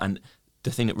 it is warm. And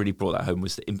the thing that really brought that home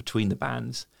was that in between the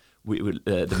bands,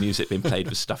 the music being played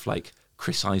was stuff like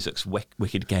Chris Isaac's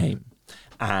Wicked Game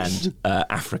and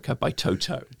Africa by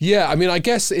Toto. Yeah, I mean, I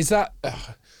guess is that.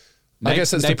 I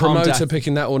guess that's the promoter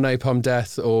picking that, or Napalm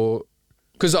Death, or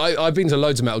because I've been to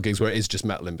loads of metal gigs where it is just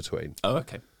metal in between. Oh,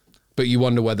 okay. But you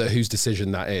wonder whose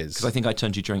decision that is. Because I think I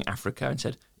turned to you during Africa and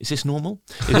said, "Is this normal?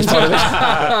 Is this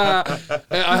part of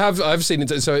it?" I've seen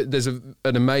it. So there's an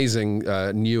amazing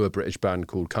newer British band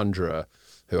called Conjurer,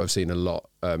 who I've seen a lot,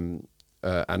 and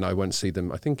I went to see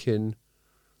them. I think in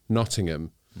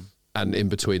Nottingham, and in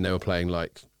between they were playing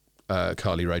like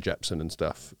Carly Rae Jepsen and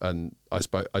stuff. And I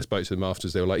spoke to them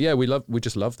afterwards. They were like, "Yeah, we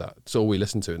just love that. It's all we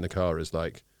listen to in the car is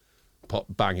like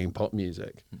banging pop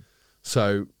music."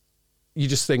 So you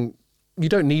just think you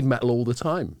don't need metal all the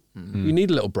time. You need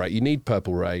a little break. You need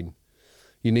Purple Rain.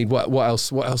 You need what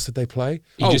else? What else did they play?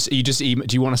 Do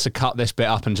you want us to cut this bit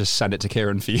up and just send it to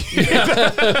Kieran for you?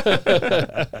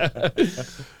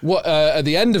 What at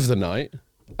the end of the night?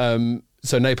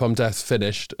 So Napalm Death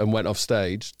finished and went off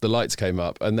stage. The lights came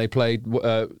up and they played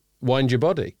 "Wind Your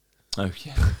Body." Oh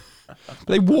yeah.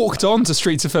 They walked on to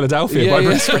Streets of Philadelphia by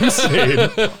Bruce Springsteen.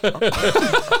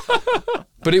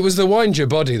 But it was the "Wind Your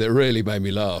Body" that really made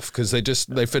me laugh, because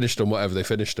they finished on whatever they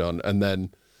finished on, and then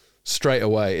straight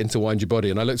away into Wind Your Body,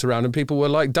 and I looked around and people were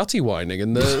like dutty whining,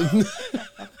 and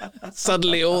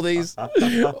suddenly all these sort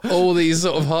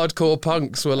of hardcore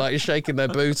punks were like shaking their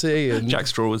booty, and Jack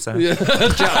Straw was there. Yeah,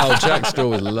 Jack Straw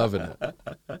was loving it.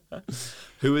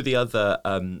 Who are the other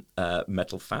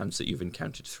metal fans that you've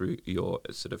encountered through your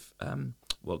sort of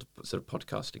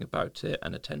podcasting about it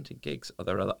and attending gigs? Are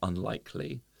there other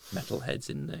unlikely metalheads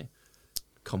in the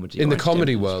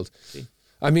comedy world?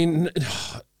 I mean,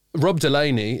 Rob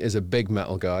Delaney is a big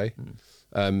metal guy.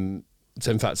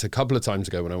 So in fact, a couple of times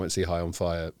ago when I went to see High on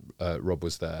Fire, Rob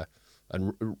was there.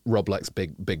 And Rob likes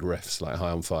big riffs like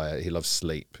High on Fire. He loves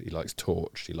Sleep. He likes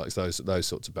Torch. He likes those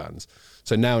sorts of bands.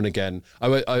 So now and again,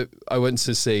 I went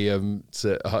to see High on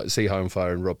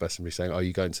Fire, and Rob Bessenbury saying, "Are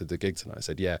you going to the gig tonight?" I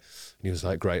said, "Yeah." And he was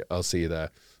like, "Great, I'll see you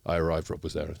there." I arrived. Rob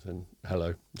was there, and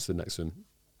hello, it's the next one.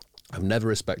 I've never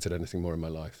respected anything more in my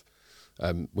life.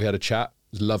 We had a chat.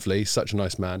 It was lovely. Such a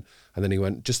nice man. And then he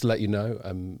went, "Just to let you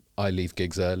know, I leave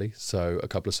gigs early. So a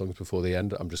couple of songs before the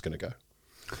end, I'm just going to go."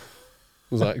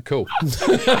 I was like, cool.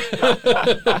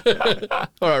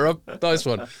 All right, Rob, nice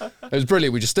one. It was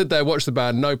brilliant. We just stood there, watched the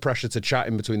band, no pressure to chat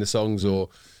in between the songs or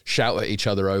shout at each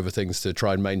other over things to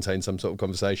try and maintain some sort of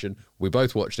conversation. We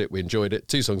both watched it. We enjoyed it.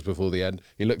 2 songs before the end.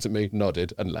 He looked at me,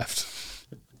 nodded, and left.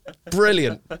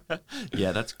 Brilliant.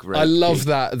 Yeah, that's great. I love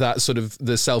that sort of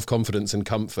the self-confidence and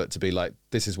comfort to be like,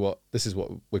 this is what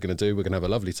we're going to do. We're going to have a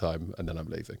lovely time, and then I'm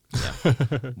leaving. Yeah.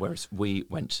 Whereas we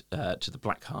went to the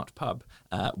Black Heart pub,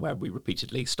 where we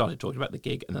repeatedly started talking about the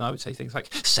gig, and then I would say things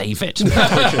like, "Save it," which was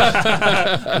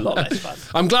a lot less fun.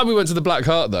 I'm glad we went to the Black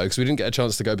Heart though, because we didn't get a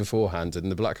chance to go beforehand,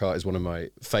 and the Black Heart is one of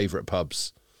my favourite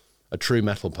pubs. A true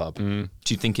metal pub. Do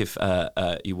you think if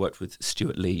you worked with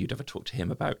Stuart Lee, you'd ever talk to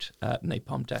him about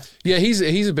Napalm Death? Yeah, he's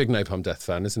a big Napalm Death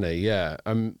fan, isn't he? Yeah.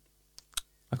 I've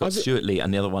got Stuart Lee,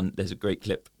 and the other one, there's a great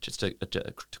clip just to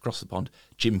cross the pond,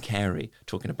 Jim Carrey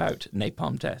talking about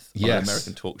Napalm Death on an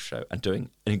American talk show and doing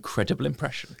an incredible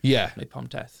impression of Napalm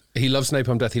Death. He loves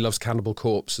Napalm Death. He loves Cannibal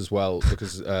Corpse as well,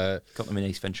 because... got them in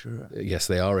Ace Ventura. Yes,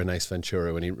 they are in Ace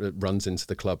Ventura. When he runs into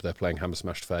the club, they're playing Hammer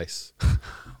Smashed Face.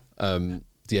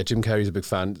 Yeah, Jim Carrey's a big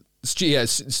fan. Stu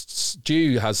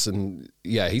has some...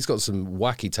 Yeah, he's got some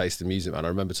wacky taste in music, man. I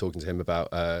remember talking to him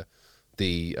about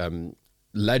the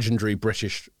legendary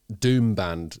British doom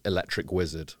band Electric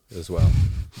Wizard as well.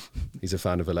 He's a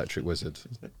fan of Electric Wizard.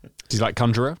 Does he like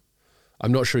Conjurer?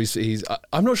 I'm not sure he's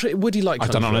I'm not sure. Would he like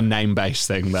Conjurer? I've done on a name-based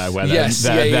thing there where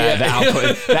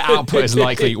the output is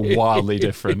likely wildly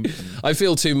different. I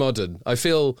feel too modern. I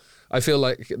feel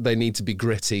like they need to be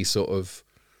gritty, sort of...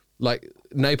 Like,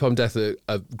 Napalm Death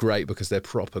are great because they're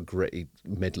proper gritty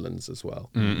Midlands as well.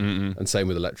 And same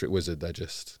with Electric Wizard, they're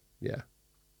just,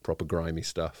 proper grimy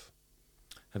stuff.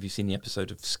 Have you seen the episode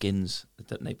of Skins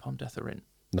that Napalm Death are in?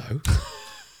 No.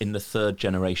 In the 3rd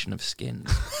generation of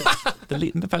Skins.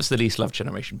 Perhaps the least loved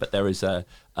generation, but there is there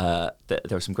are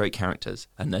some great characters,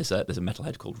 and there's a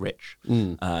metalhead called Rich,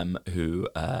 who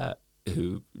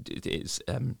lives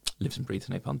and breathes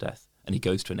Napalm Death. And he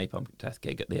goes to a Napalm Death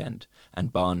gig at the end,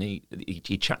 and Barney,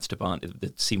 he chats to Barney.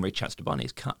 The scene where he chats to Barney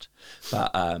is cut,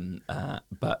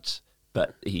 but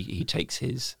he takes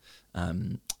his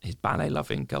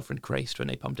ballet-loving girlfriend Grace to a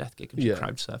Napalm Death gig, and she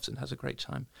crowd surfs and has a great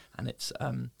time. And it's,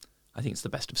 I think it's the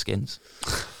best of Skins.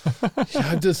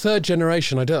 The 3rd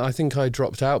generation, I think I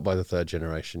dropped out by the 3rd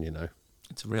generation.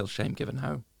 It's a real shame given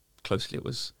how closely it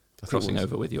was crossing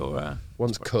over with your.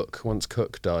 Once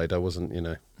Cook died, I wasn't.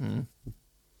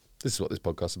 This is what this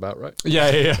podcast's about, right?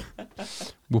 Yeah.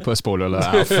 We'll put a spoiler alert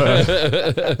out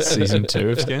for season 2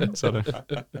 of Skins.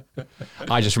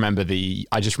 I just remember the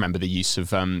use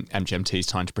of MGMT's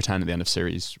Time to Pretend at the end of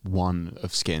series 1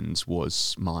 of Skins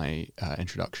was my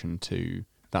introduction to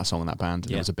that song and that band.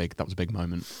 And that was a big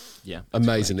moment. Yeah,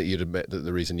 amazing that you'd admit that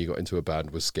the reason you got into a band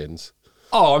was Skins.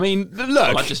 Oh, I mean, look.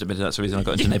 Well, I just admitted that's the reason I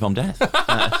got into Napalm Death.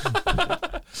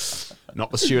 Not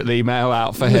the Stuart Lee mail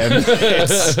out for him.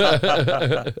 It's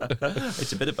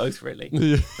a bit of both, really.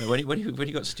 Yeah. When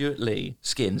you got Stuart Lee,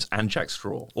 Skins, and Jack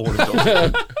Straw, all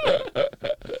involved.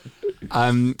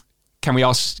 Can we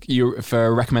ask you for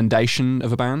a recommendation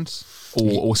of a band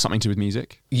or something to do with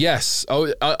music? Yes.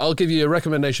 I'll give you a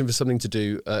recommendation for something to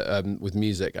do with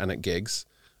music and at gigs.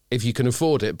 If you can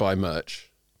afford it, buy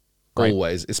merch. Right.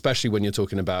 Always, especially when you're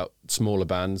talking about smaller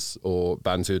bands or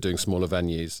bands who are doing smaller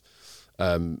venues.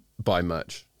 Buy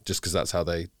merch, just because that's how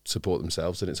they support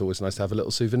themselves, and it's always nice to have a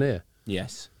little souvenir.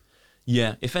 Yes.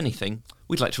 Yeah, if anything,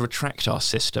 we'd like to retract our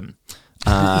system.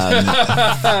 So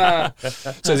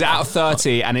it's out of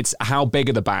 30, and it's how big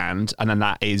are the band, and then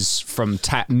that is from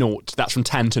 10 to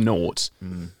 0.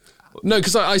 No,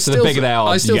 because I the still, bigger they are,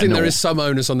 I still you get think there more. is some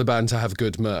onus on the band to have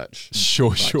good merch.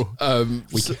 Sure.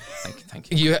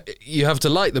 Thank you. You have to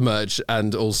like the merch,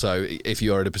 and also if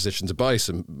you are in a position to buy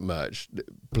some merch,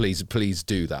 please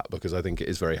do that, because I think it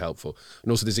is very helpful.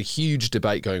 And also, there's a huge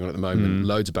debate going on at the moment.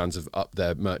 Loads of bands have upped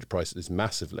their merch prices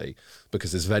massively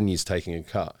because there's venues taking a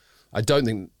cut. I don't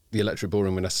think the Electric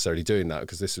Ballroom were necessarily doing that,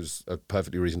 because this was a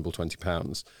perfectly reasonable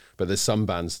 £20. But there's some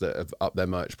bands that have upped their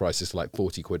merch prices to like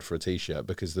 40 quid for a t-shirt,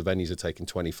 because the venues are taking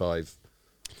 25,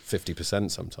 50%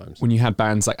 sometimes. When you had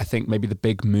bands like, I think maybe the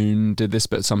Big Moon did this,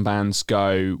 but some bands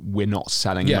go, we're not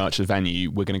selling merch at the venue,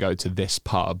 we're going to go to this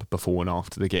pub before and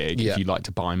after the gig. If you'd like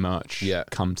to buy merch,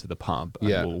 come to the pub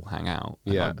and we'll hang out.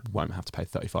 And I won't have to pay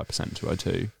 35% to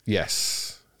O2.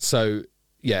 Yes. So,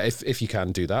 yeah, if you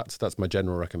can do that, that's my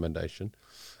general recommendation.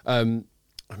 I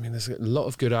mean, there's a lot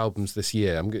of good albums this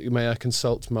year. May I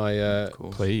consult my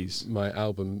please my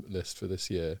album list for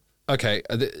this year? Okay,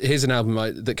 here's an album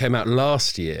that came out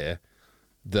last year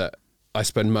that I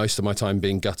spend most of my time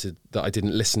being gutted that I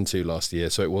didn't listen to last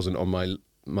year, so it wasn't on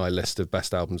my list of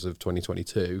best albums of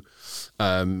 2022.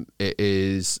 It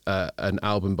is an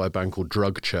album by a band called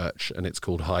Drug Church, and it's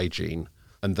called Hygiene.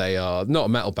 And they are not a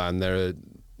metal band;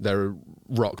 they're a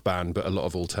rock band, but a lot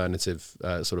of alternative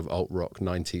sort of alt rock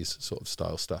 90s sort of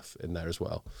style stuff in there as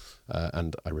well.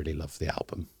 And I really love the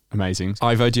album. Amazing.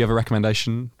 Ivo, do you have a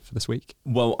recommendation for this week?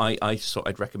 Well, I thought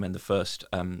I'd recommend the first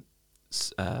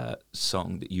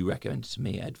song that you recommended to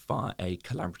me, Ed, via a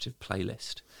collaborative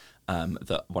playlist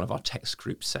that one of our text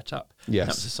groups set up. Yes. And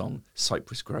that was the song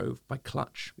Cypress Grove by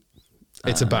Clutch.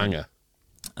 It's a banger.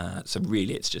 So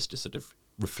really it's just a sort of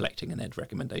reflecting an Ed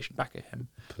recommendation back at him.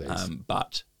 Please.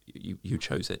 But you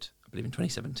chose it, I believe, in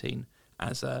 2017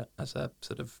 as a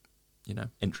sort of,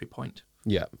 entry point.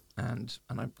 Yeah. And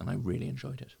I really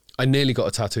enjoyed it. I nearly got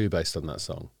a tattoo based on that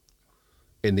song.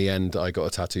 In the end, I got a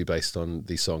tattoo based on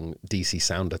the song DC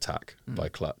Sound Attack by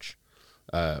Clutch,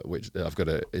 which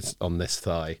it's on this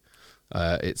thigh.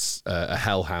 It's a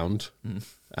hellhound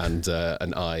and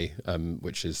an eye,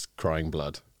 which is crying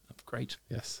blood. Great.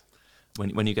 Yes.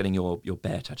 When you're getting your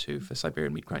bear tattoo for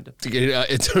Siberian Meat Grinder.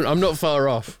 I'm not far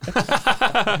off.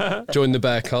 Join the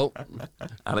bear cult.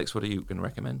 Alex, what are you going to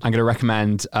recommend? I'm going to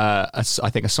recommend, I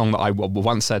think, a song that I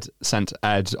once sent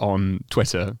Ed on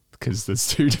Twitter, because there's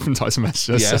two different types of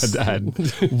messages. Yes. And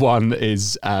one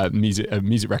is a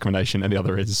music recommendation, and the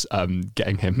other is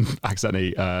getting him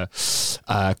accidentally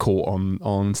caught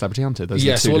on Celebrity Hunted. Those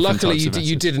Yes, are the two well, different luckily types of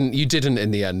you messages. didn't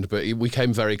in the end, but we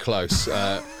came very close,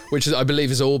 which I believe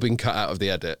has all been cut out of the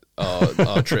edit.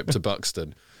 Our trip to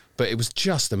Buxton, but it was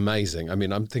just amazing. I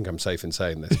mean, I think I'm safe in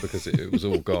saying this because it was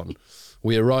all gone.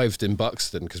 We arrived in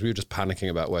Buxton because we were just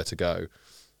panicking about where to go.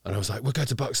 And I was like, we'll go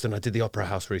to Buxton. I did the Opera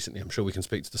House recently. I'm sure we can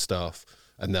speak to the staff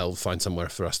and they'll find somewhere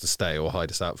for us to stay or hide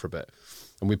us out for a bit.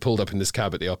 And we pulled up in this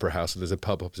cab at the Opera House, and there's a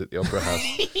pub opposite the Opera House.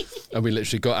 And we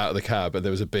literally got out of the cab, and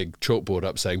there was a big chalkboard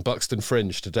up saying, Buxton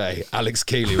Fringe today, Alex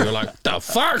Keeley. We were like, the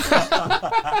fuck?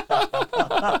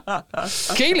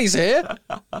 Keeley's here?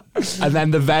 And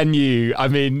then the venue,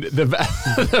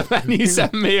 the venue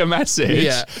sent me a message.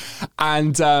 Yeah.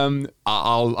 And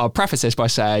I'll preface this by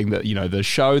saying that, the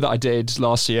show that I did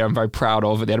last year, I'm very proud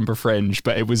of at the Edinburgh Fringe,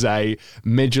 but it was a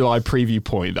mid-July preview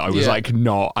point that I was I'd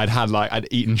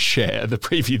eaten shit at the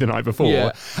preview the night before.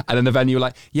 Yeah. And then the venue were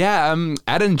like,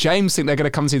 Ed and James think they're going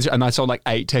to come see the show. And I sold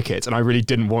 8 tickets, and I really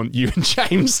didn't want you and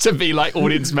James to be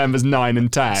audience members 9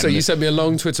 and 10. So you sent me a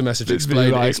long Twitter message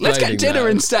explaining let's get dinner that.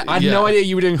 instead. I had no idea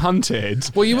you were doing Hunted.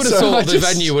 Well, you would have thought the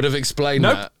venue would have explained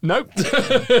that. Nope.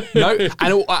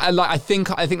 And I think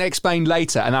they explained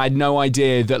later, and I had no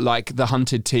idea that the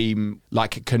Hunted team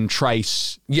can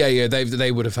trace. Yeah,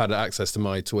 they would have had access to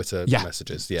my Twitter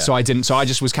messages. Yeah. So I didn't. So I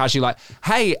just was casually like,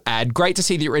 "Hey, Ed, great to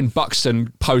see that you're in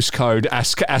Buxton postcode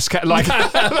SK."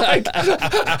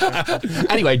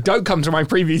 Anyway, don't come to my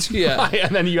preview tonight.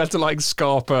 And then you had to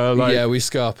Scarpa. Yeah, we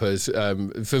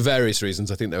Scarpas for various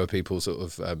reasons. I think there were people sort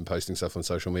of posting stuff on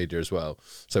social media as well.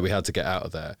 So we had to get out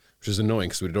of there, which was annoying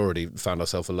because we'd already found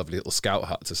ourselves a lovely little scout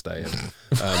hut to stay in.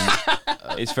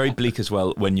 It's very bleak as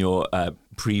well when your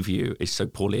preview is so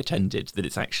poorly attended that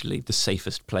it's actually the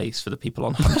safest place for the people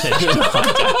on Hunted.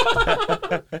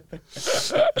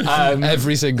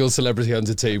 Every single Celebrity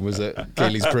Hunter team was at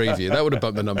Keeley's preview. That would have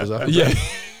bumped the numbers up. Yeah.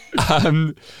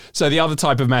 So the other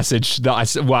type of message that I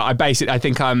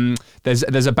think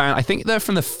there's a band, I think they're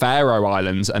from the Faroe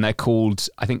Islands, and they're called,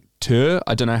 I think, Tyr.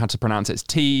 I don't know how to pronounce it. It's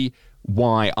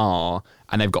TYR,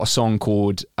 and they've got a song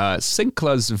called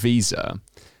Sinkla's Visa.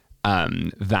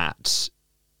 That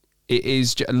it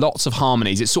is lots of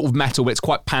harmonies. It's sort of metal, but it's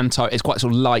quite it's quite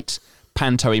sort of light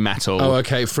panto-y metal. Oh,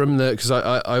 okay. From the because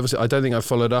I don't think I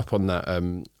followed up on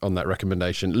that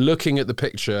recommendation. Looking at the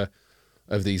picture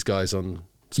of these guys on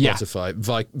Spotify,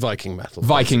 Viking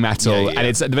metal,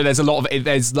 and there's a lot of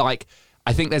there's like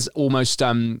I think there's almost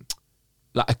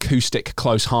like acoustic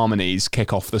close harmonies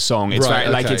kick off the song. It's very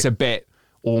like it's a bit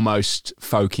almost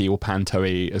folky or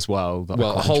panto-y as well.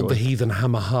 Well, Hold the Heathen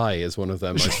Hammer High is one of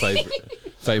their most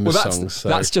famous songs. So.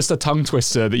 That's just a tongue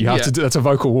twister that you have to do. That's a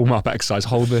vocal warm-up exercise.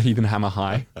 Hold the Heathen Hammer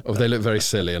High. Oh, they look very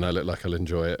silly and I look like I'll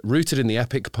enjoy it. Rooted in the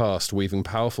epic past, weaving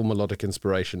powerful melodic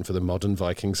inspiration for the modern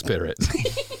Viking spirit.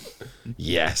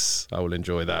 Yes, I will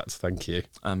enjoy that. Thank you.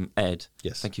 Ed,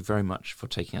 yes. Thank you very much for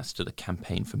taking us to the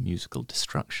campaign for musical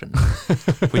destruction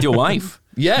with your wife.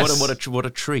 Yes. What a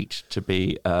treat to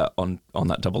be on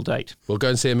that double date. We'll go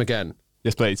and see him again.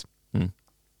 Yes, please.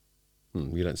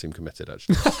 You don't seem committed,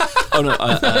 actually. Oh,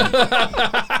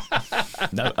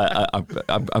 no.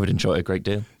 I would enjoy it a great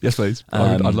deal. Yes, please.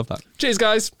 I'd love that. Cheers,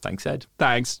 guys. Thanks, Ed.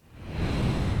 Thanks.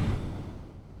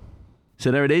 So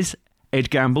there it is. Ed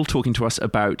Gamble talking to us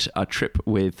about a trip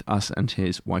with us and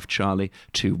his wife Charlie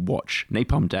to watch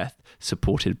Napalm Death,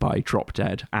 supported by Drop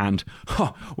Dead. And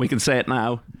we can say it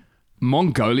now.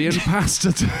 Mongolian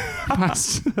pasta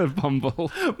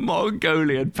bumble.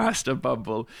 Mongolian pasta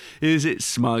bumble. Is it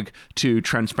smug to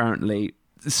transparently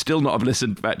still not have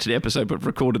listened back to the episode but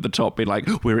recorded the top being like,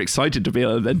 we're excited to be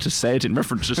able then to say it in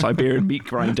reference to Siberian meat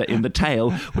grinder in the tail,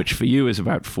 which for you is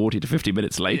about 40 to 50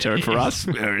 minutes later, and for us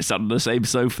we're sat on the same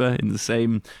sofa in the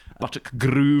same buttock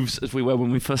grooves as we were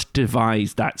when we first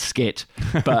devised that skit.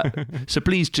 But so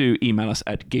please do email us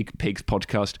at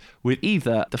gigpigspodcast with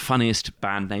either the funniest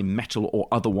band name, metal or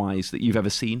otherwise, that you've ever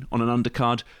seen on an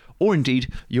undercard, or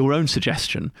indeed your own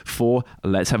suggestion for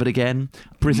Let's Have It Again,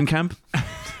 Prison Camp,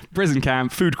 Prison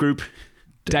camp, food group,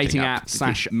 dating app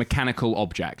 / mechanical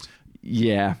object.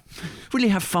 Yeah. Really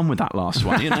have fun with that last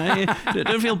one. You know,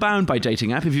 don't feel bound by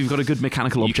dating app if you've got a good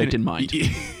mechanical object in mind.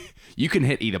 You can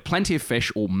hit either plenty of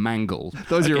fish or mangle.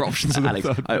 Those are your options. Alex,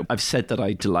 I've said that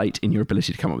I delight in your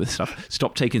ability to come up with stuff.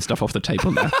 Stop taking stuff off the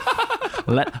table now.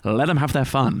 Let them have their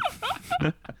fun.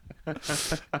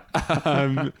 If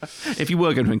you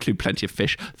were going to include plenty of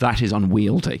fish, that is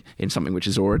unwieldy in something which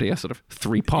is already a sort of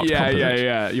 3-part component.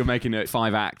 Yeah. You're making a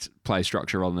 5-act play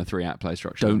structure rather than a 3-act play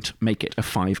structure. Don't make it a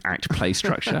 5-act play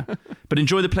structure. But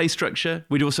enjoy the play structure.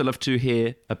 We'd also love to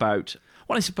hear about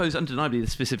what I suppose undeniably the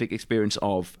specific experience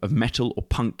of metal or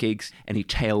punk gigs, any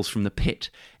tales from the pit,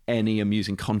 any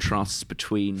amusing contrasts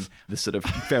between the sort of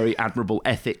very admirable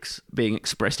ethics being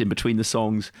expressed in between the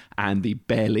songs and the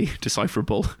barely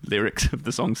decipherable lyrics of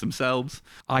the songs themselves.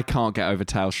 I can't get over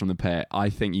Tales from the Pit. I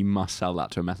think you must sell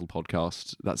that to a metal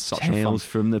podcast. That's such Tales a fun...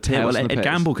 from the Pit. Well, Ed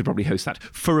Gamble could probably host that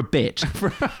for a bit. for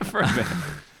a bit.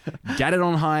 Get it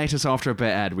on hiatus after a bit,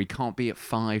 Ed. We can't be at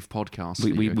 5 podcasts.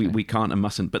 We can't and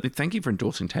mustn't. But thank you for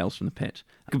endorsing Tales from the Pit.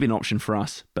 It could be an option for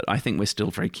us, but I think we're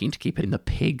still very keen to keep it in the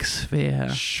pig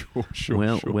sphere.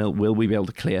 Sure. Will we be able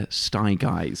to clear Sty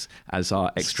Guys as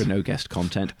our extra no guest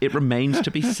content? It remains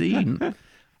to be seen.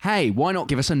 Hey, why not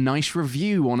give us a nice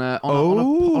review on a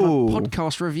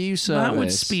podcast review service? That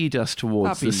would speed us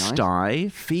towards the nice. Sty.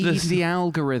 Feed the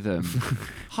algorithm.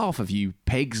 Half of you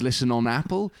pigs listen on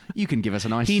Apple. You can give us a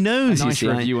nice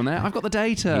review on there. I've got the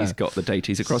data. He's got the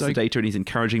data. He's across the data and he's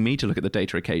encouraging me to look at the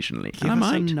data occasionally. Give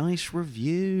us a nice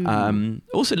review.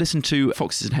 Also listen to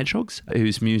Foxes and Hedgehogs,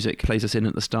 whose music plays us in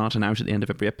at the start and out at the end of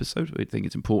every episode. We think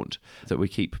it's important that we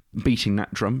keep beating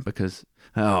that drum because...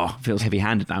 it feels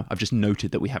heavy-handed now. I've just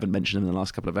noted that we haven't mentioned them in the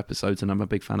last couple of episodes, and I'm a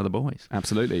big fan of the boys.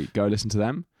 Absolutely. Go listen to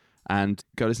them, and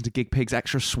go listen to Gig Pig's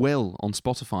Extra Swill on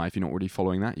Spotify. If you're not already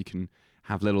following that, you can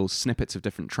have little snippets of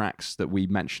different tracks that we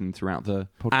mentioned throughout the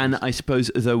podcast. And I suppose,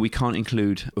 though we can't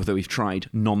include, although we've tried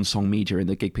non-song media in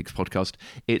the Gig Pigs podcast,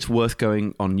 it's worth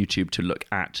going on YouTube to look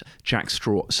at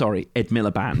Ed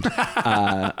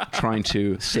Miliband trying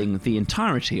to sing the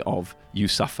entirety of You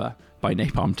Suffer by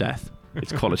Napalm Death.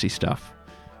 It's quality stuff.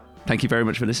 Thank you very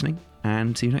much for listening,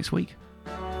 and see you next week.